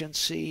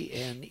efficiency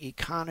and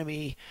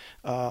economy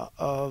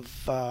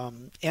of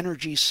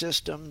energy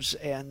systems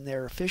and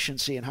their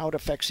efficiency and how it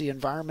affects the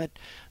environment.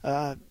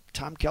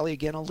 Tom Kelly,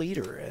 again, a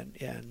leader,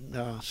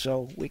 and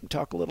so we can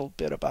talk a little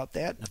bit about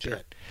that in a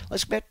bit.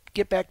 Let's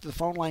get back to the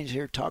phone lines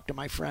here, talk to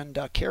my friend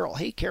Carol.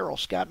 Hey, Carol,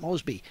 Scott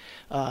Mosby.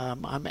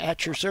 I'm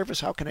at your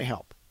service. How can I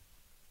help?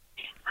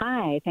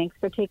 Hi, thanks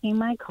for taking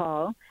my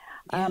call.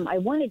 I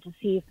wanted to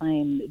see if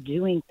I'm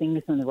doing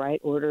things in the right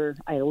order.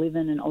 I live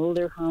in an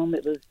older home.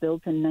 It was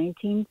built in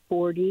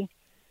 1940.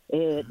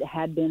 It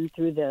had been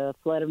through the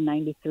flood of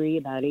 93,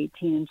 about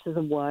 18 inches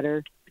of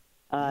water.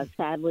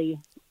 Sadly,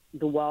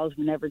 the walls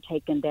were never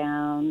taken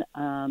down,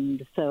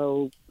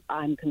 so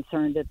I'm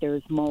concerned that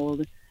there's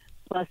mold.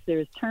 Plus,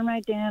 there's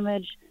termite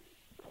damage.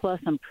 Plus,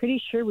 I'm pretty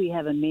sure we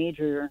have a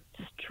major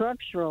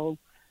structural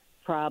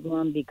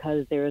problem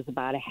because there's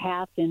about a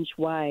half-inch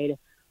wide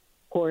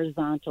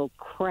horizontal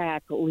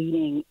crack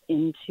leading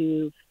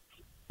into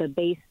the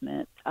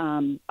basement.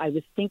 I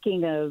was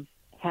thinking of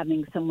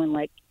having someone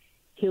like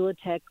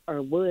Helitech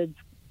or Woods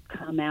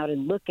come out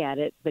and look at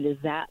it, but is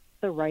that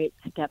the right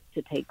step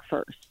to take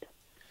first?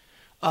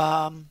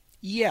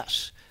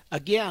 Yes.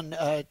 Again,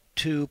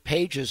 to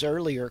Paige's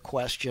earlier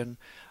question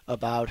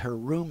about her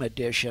room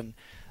addition,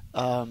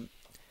 the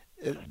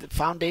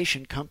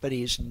foundation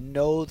companies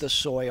know the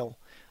soil.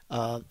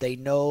 They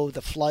know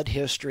the flood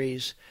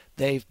histories.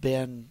 They've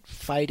been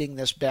fighting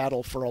this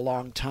battle for a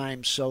long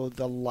time, so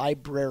the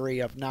library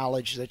of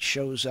knowledge that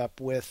shows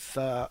up with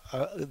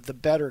the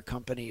better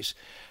companies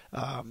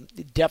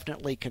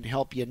definitely can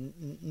help you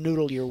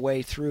noodle your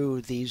way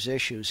through these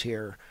issues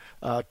here.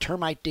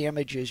 Termite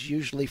damage is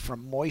usually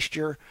from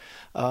moisture,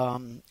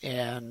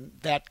 and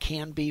that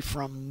can be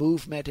from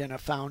movement in a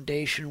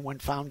foundation. When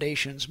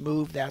foundations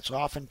move, that's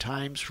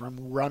oftentimes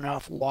from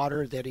runoff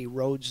water that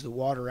erodes the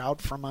water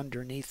out from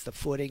underneath the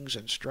footings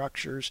and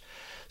structures.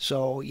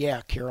 So,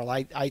 yeah, Carol,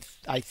 I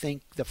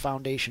think the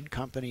foundation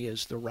company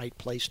is the right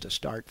place to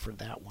start for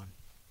that one.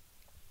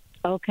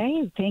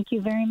 Okay, thank you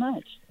very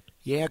much.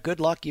 Yeah, good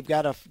luck. You've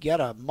got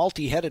a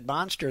multi-headed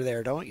monster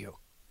there, don't you?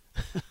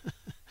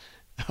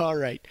 All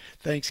right.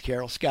 Thanks,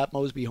 Carol. Scott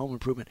Mosby, Home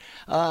Improvement.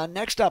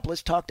 Next up,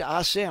 let's talk to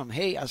Asim.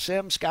 Hey,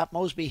 Asim, Scott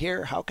Mosby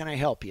here. How can I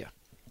help you?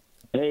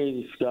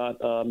 Hey, Scott,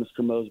 Mr.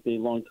 Mosby,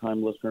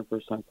 long-time listener,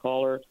 first-time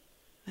caller.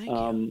 Thank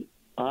you.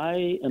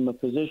 I am a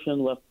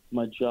physician, left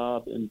my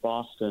job in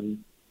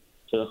Boston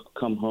to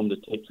come home to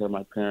take care of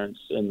my parents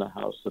in the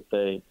house that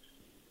they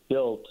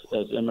built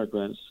as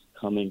immigrants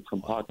coming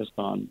from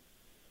Pakistan.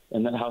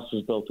 And that house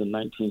was built in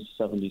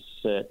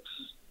 1976.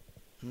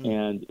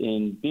 And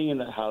in being in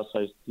that house,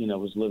 I,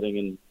 was living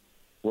in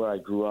where I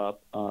grew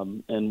up.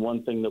 And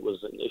one thing that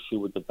was an issue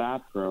with the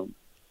bathroom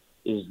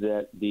is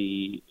that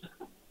the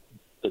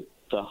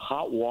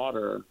hot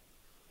water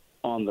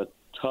on the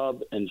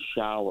tub and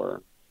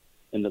shower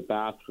in the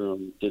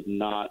bathroom did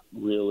not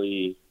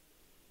really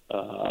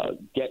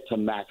get to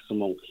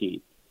maximal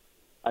heat.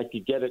 I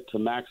could get it to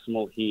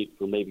maximal heat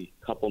for maybe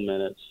a couple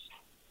minutes.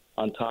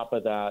 On top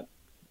of that,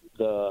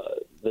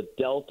 the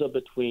delta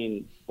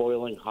between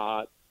boiling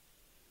hot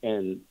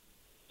and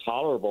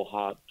tolerable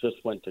hot just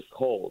went to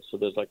cold. So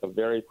there's like a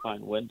very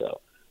fine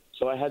window.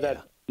 So I had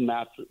that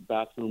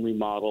bathroom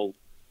remodeled,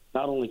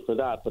 not only for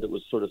that, but it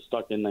was sort of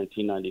stuck in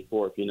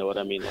 1994, if you know what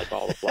I mean, like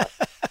all the black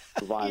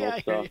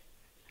vinyl stuff.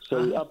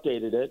 So we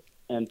updated it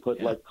and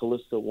put like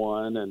Callista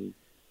 1 and,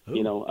 I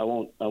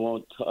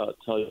won't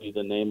tell you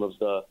the name of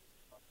the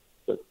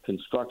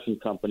construction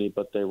company,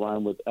 but they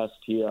rhyme with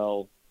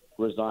STL,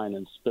 Resign,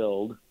 and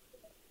Spilled.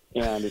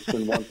 And it's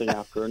been one thing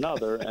after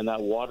another, and that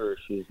water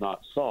issue is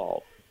not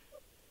solved.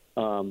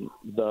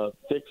 The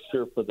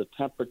fixture for the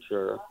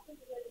temperature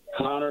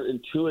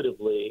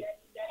counterintuitively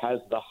has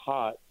the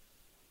hot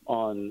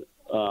on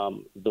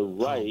the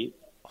right,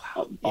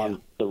 on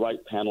the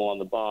right panel on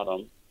the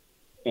bottom,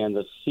 and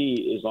the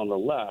C is on the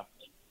left.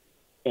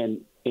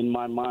 And in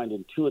my mind,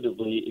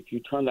 intuitively, if you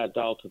turn that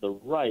dial to the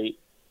right,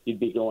 you'd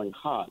be going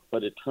hot.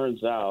 But it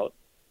turns out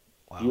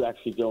you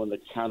actually go in the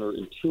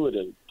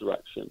counterintuitive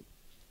direction,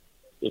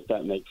 if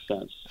that makes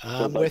sense.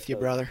 I'm with you,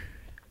 brother.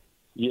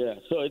 Yeah,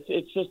 so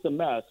it's just a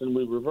mess, and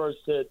we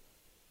reversed it,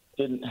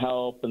 didn't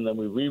help, and then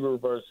we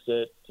re-reversed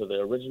it to the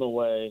original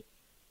way.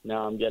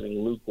 Now I'm getting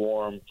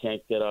lukewarm,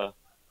 can't get a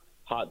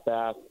hot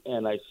bath,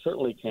 and I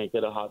certainly can't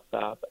get a hot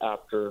bath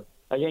after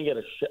 – I can't get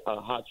a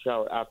hot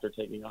shower after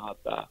taking a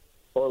hot bath.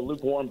 or a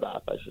lukewarm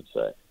bath, I should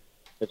say.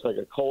 It's like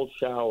a cold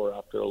shower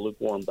after a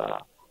lukewarm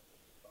bath.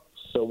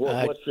 So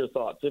what's your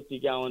thought?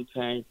 50-gallon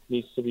tank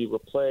needs to be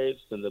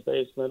replaced in the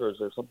basement, or is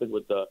there something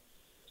with the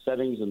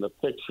settings in the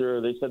picture?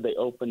 They said they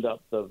opened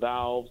up the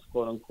valves,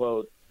 quote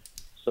unquote,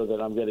 so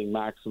that I'm getting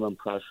maximum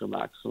pressure,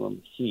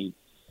 maximum heat.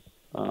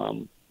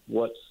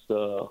 What's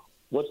the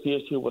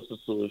issue? What's the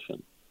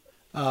solution?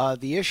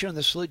 The issue and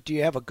the solution. Do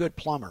you have a good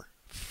plumber?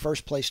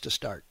 First place to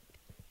start.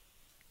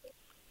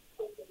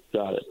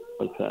 Got it.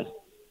 Okay.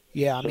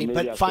 Yeah, I mean,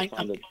 but fine.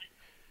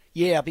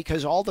 Yeah,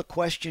 because all the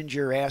questions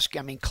you're asking,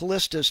 I mean,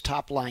 Callista's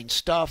top-line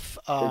stuff.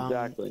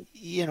 Exactly.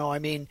 You know, I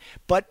mean,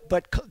 but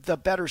the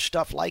better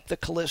stuff like the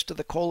Callista,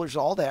 the Kohlers,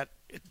 all that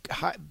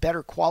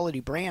better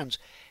quality brands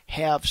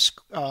have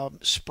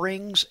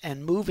springs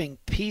and moving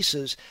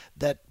pieces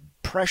that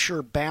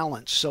pressure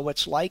balance. So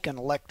it's like an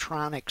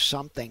electronic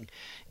something.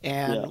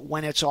 And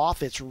when it's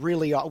off, it's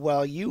really,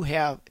 well, you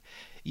have...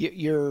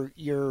 Your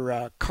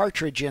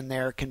cartridge in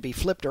there can be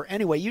flipped, or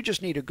anyway, you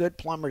just need a good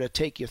plumber to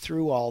take you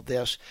through all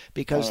this,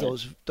 because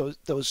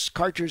those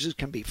cartridges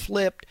can be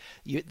flipped.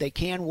 They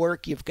can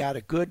work. You've got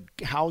a good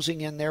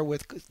housing in there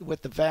with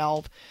the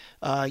valve.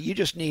 You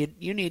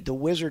need the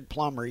wizard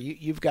plumber.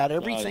 You've got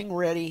everything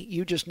ready.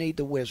 You just need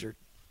the wizard.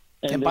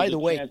 And by the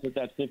way,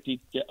 that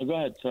 50. Go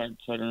ahead. Sorry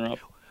to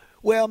interrupt.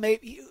 Well,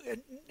 maybe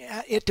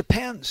it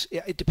depends.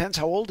 It depends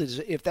how old it is.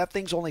 If that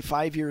thing's only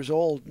 5 years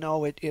old,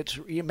 no, it's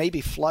you maybe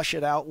flush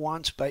it out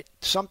once, but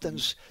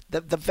something's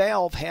the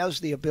valve has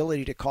the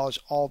ability to cause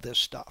all this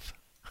stuff.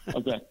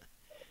 Okay.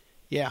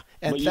 Yeah,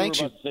 and but thanks.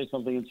 You were about to say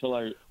something until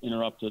I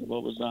interrupted.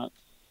 What was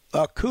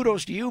that?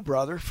 Kudos to you,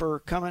 brother,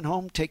 for coming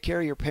home to take care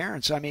of your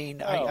parents. I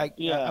mean,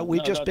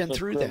 we've just been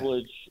through that.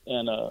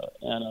 And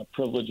a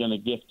privilege and a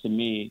gift to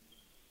me.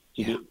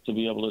 To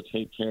be able to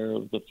take care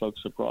of the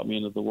folks that brought me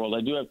into the world.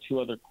 I do have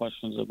two other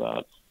questions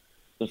about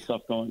the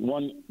stuff going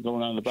on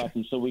in the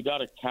bathroom. So we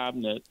got a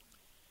cabinet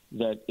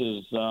that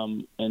is,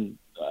 and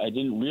I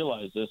didn't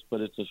realize this,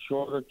 but it's a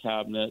shorter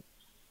cabinet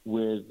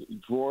with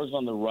drawers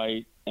on the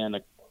right and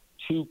a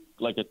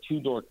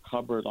two-door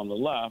cupboard on the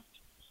left.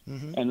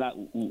 Mm-hmm. And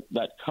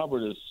that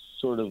cupboard is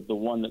sort of the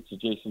one that's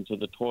adjacent to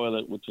the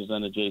toilet, which is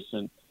then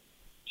adjacent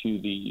to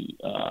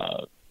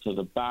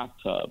the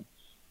bathtub.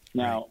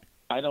 Now,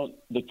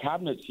 the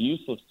cabinet's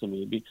useless to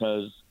me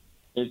because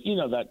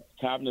that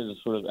cabinet is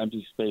sort of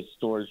empty space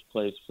storage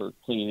place for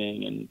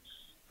cleaning and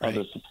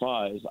other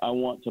supplies. I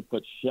want to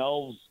put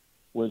shelves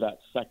where that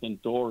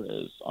second door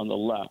is on the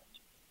left.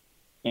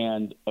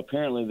 And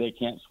apparently they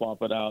can't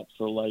swap it out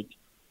for like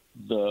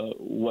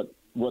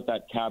what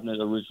that cabinet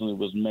originally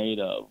was made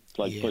of.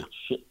 Like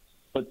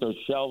put those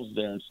shelves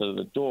there instead of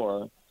the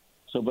door.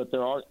 So, but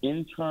there are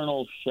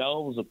internal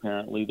shelves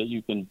apparently that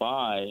you can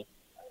buy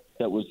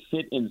that would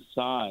sit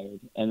inside,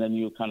 and then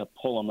you kind of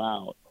pull them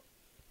out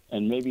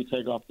and maybe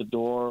take off the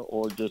door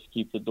or just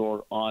keep the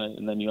door on it,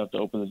 and then you have to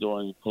open the door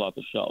and you pull out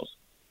the shelves.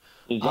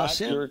 Is that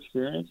your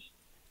experience?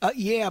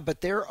 Yeah,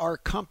 but there are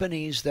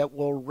companies that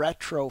will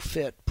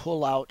retrofit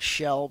pull-out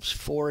shelves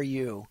for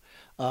you.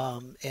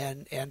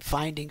 And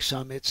finding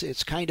some,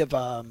 it's kind of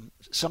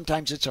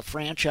sometimes it's a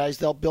franchise.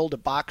 They'll build a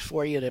box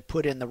for you to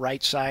put in the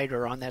right side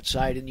or on that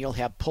side, and you'll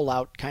have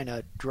pull-out kind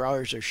of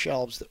drawers or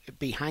shelves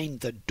behind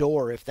the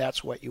door if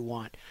that's what you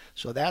want.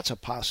 So that's a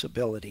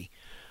possibility.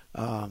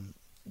 But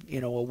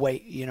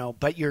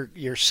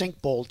your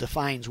sink bowl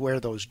defines where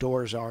those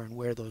doors are and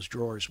where those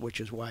drawers, which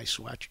is why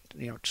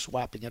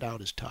swapping it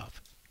out is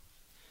tough.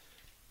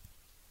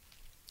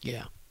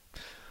 Yeah.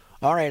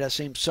 All right,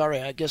 sorry.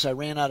 I guess I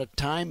ran out of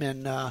time,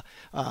 and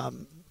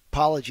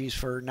apologies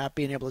for not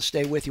being able to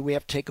stay with you. We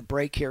have to take a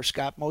break here.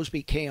 Scott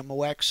Mosby,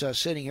 KMOX,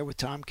 sitting here with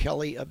Tom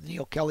Kelly of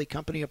Neil Kelly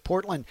Company of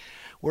Portland.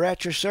 We're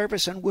at your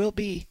service, and we'll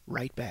be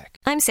right back.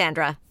 I'm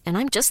Sandra, and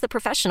I'm just the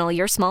professional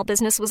your small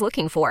business was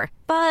looking for.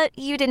 But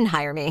you didn't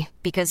hire me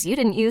because you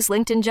didn't use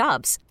LinkedIn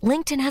Jobs.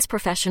 LinkedIn has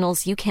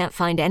professionals you can't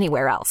find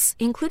anywhere else,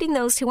 including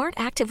those who aren't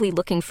actively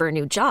looking for a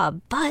new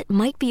job, but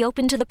might be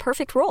open to the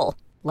perfect role,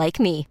 like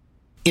me.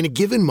 In a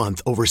given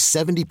month, over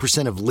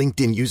 70% of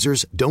LinkedIn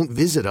users don't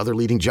visit other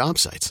leading job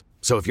sites.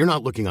 So if you're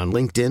not looking on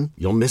LinkedIn,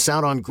 you'll miss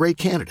out on great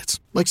candidates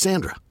like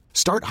Sandra.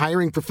 Start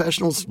hiring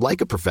professionals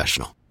like a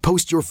professional.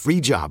 Post your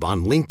free job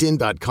on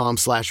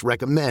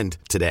linkedin.com/recommend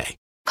today.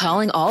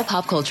 Calling all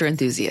pop culture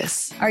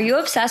enthusiasts. Are you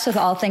obsessed with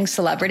all things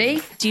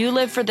celebrity? Do you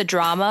live for the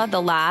drama,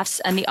 the laughs,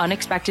 and the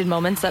unexpected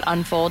moments that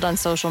unfold on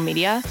social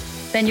media?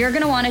 Then you're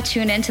going to want to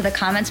tune into the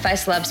Comments by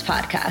Celebs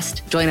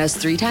podcast. Join us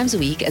 3 times a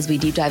week as we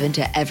deep dive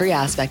into every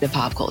aspect of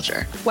pop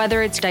culture.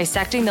 Whether it's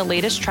dissecting the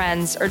latest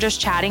trends or just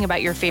chatting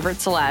about your favorite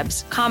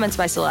celebs, Comments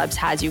by Celebs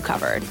has you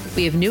covered.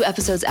 We have new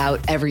episodes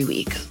out every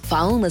week.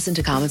 Follow and listen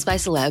to Comments by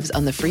Celebs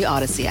on the free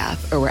Odyssey app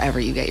or wherever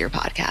you get your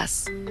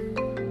podcasts.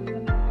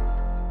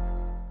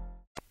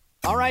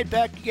 All right,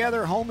 back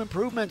together. Home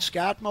Improvement.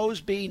 Scott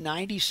Mosby,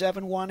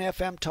 97.1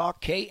 FM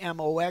Talk,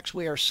 KMOX.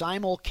 We are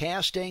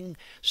simulcasting,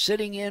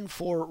 sitting in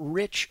for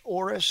Rich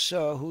Orris,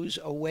 who's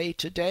away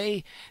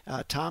today.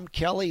 Tom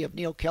Kelly of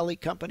Neil Kelly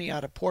Company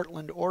out of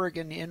Portland,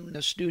 Oregon, in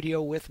the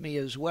studio with me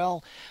as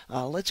well.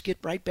 Let's get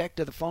right back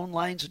to the phone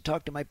lines and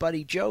talk to my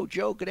buddy Joe.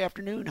 Joe, good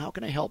afternoon. How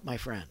can I help, my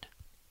friend?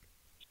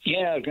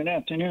 Yeah, good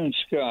afternoon,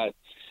 Scott.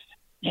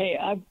 Hey,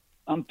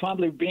 I'm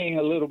probably being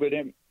a little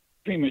bit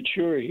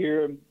premature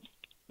here,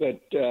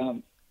 but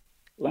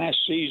last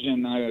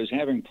season I was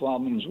having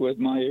problems with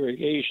my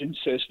irrigation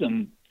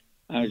system.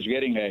 I was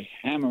getting a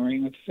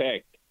hammering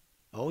effect.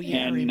 Oh,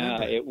 yeah, and I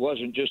remember. It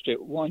wasn't just at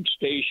one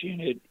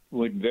station. It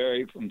would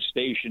vary from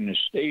station to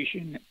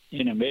station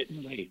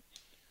intermittently.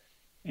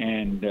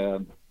 And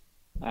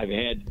I've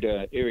had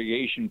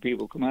irrigation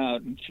people come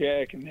out and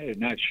check, and they're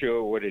not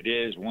sure what it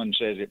is. One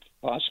says it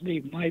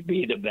possibly might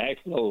be the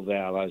backflow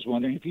valve. I was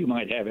wondering if you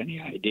might have any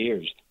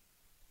ideas.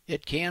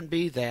 It can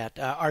be that.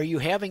 Are you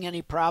having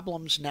any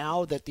problems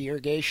now that the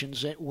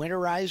irrigation's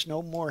winterized?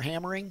 No more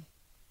hammering?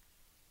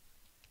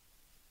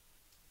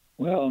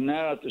 Well,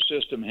 now that the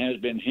system has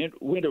been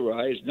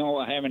winterized, no,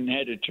 I haven't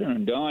had it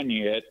turned on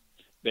yet,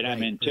 but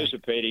I'm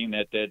anticipating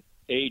that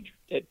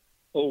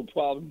old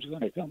problem's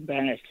going to come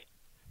back.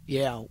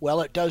 Yeah,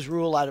 well, it does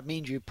rule out. It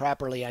means you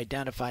properly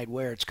identified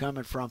where it's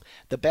coming from.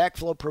 The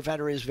backflow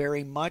preventer is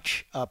very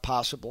much a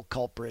possible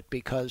culprit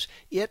because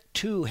it,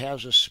 too,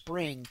 has a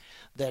spring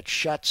that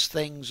shuts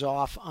things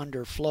off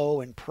under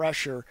flow and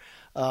pressure.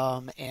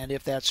 And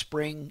if that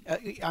spring,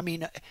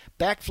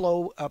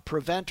 backflow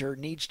preventer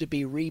needs to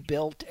be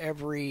rebuilt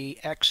every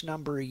X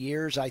number of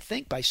years, I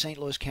think, by St.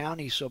 Louis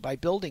County, so by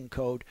building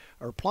code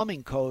or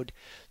plumbing code,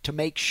 to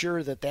make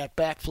sure that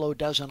backflow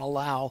doesn't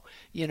allow,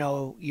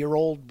 your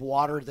old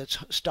water that's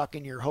stuck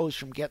in your hose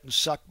from getting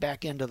sucked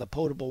back into the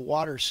potable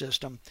water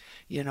system,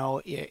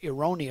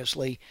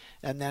 erroneously,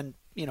 and then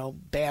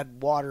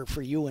bad water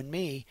for you and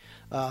me.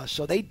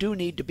 So they do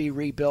need to be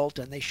rebuilt,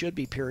 and they should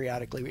be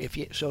periodically.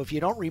 If you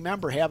don't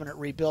remember having it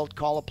rebuilt,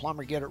 call a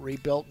plumber, get it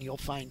rebuilt, and you'll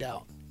find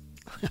out.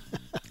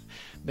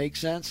 Make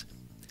sense?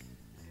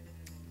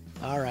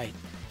 All right.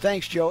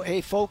 Thanks, Joe.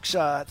 Hey, folks,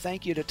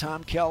 thank you to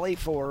Tom Kelly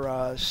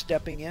for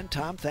stepping in.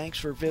 Tom, thanks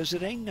for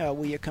visiting.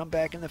 Will you come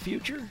back in the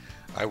future?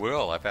 I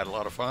will. I've had a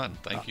lot of fun.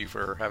 Thank you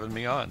for having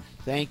me on.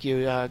 Thank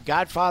you.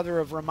 Godfather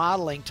of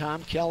remodeling,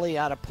 Tom Kelly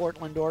out of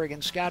Portland,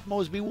 Oregon. Scott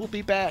Mosby will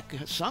be back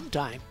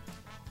sometime.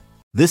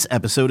 This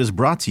episode is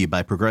brought to you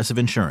by Progressive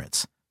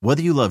Insurance.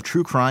 Whether you love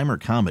true crime or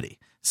comedy,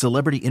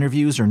 celebrity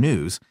interviews or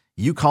news,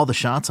 you call the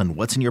shots on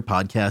what's in your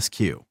podcast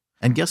queue.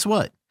 And guess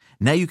what?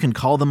 Now you can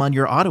call them on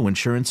your auto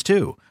insurance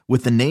too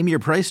with the Name Your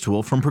Price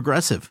tool from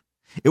Progressive.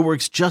 It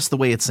works just the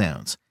way it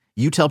sounds.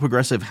 You tell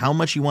Progressive how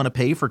much you want to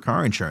pay for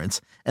car insurance,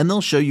 and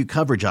they'll show you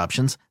coverage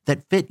options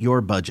that fit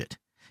your budget.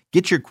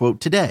 Get your quote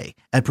today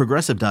at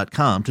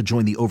Progressive.com to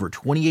join the over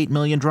 28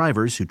 million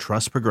drivers who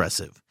trust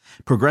Progressive.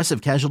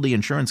 Progressive Casualty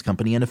Insurance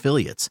Company and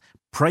Affiliates.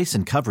 Price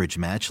and coverage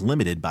match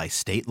limited by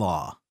state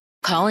law.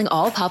 Calling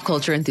all pop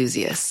culture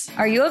enthusiasts.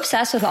 Are you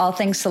obsessed with all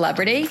things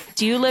celebrity?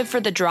 Do you live for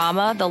the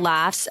drama, the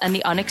laughs, and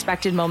the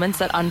unexpected moments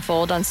that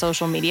unfold on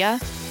social media?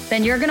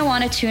 Then you're going to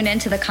want to tune in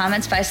to the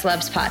Comments by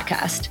Celebs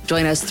podcast.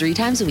 Join us 3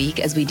 times a week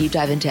as we deep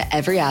dive into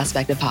every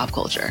aspect of pop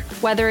culture.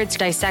 Whether it's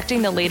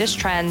dissecting the latest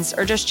trends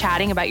or just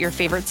chatting about your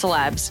favorite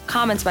celebs,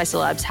 Comments by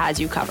Celebs has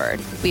you covered.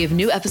 We have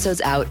new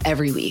episodes out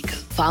every week.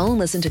 Follow and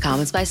listen to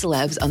Comments by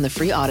Celebs on the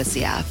free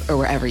Odyssey app or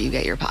wherever you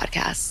get your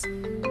podcasts.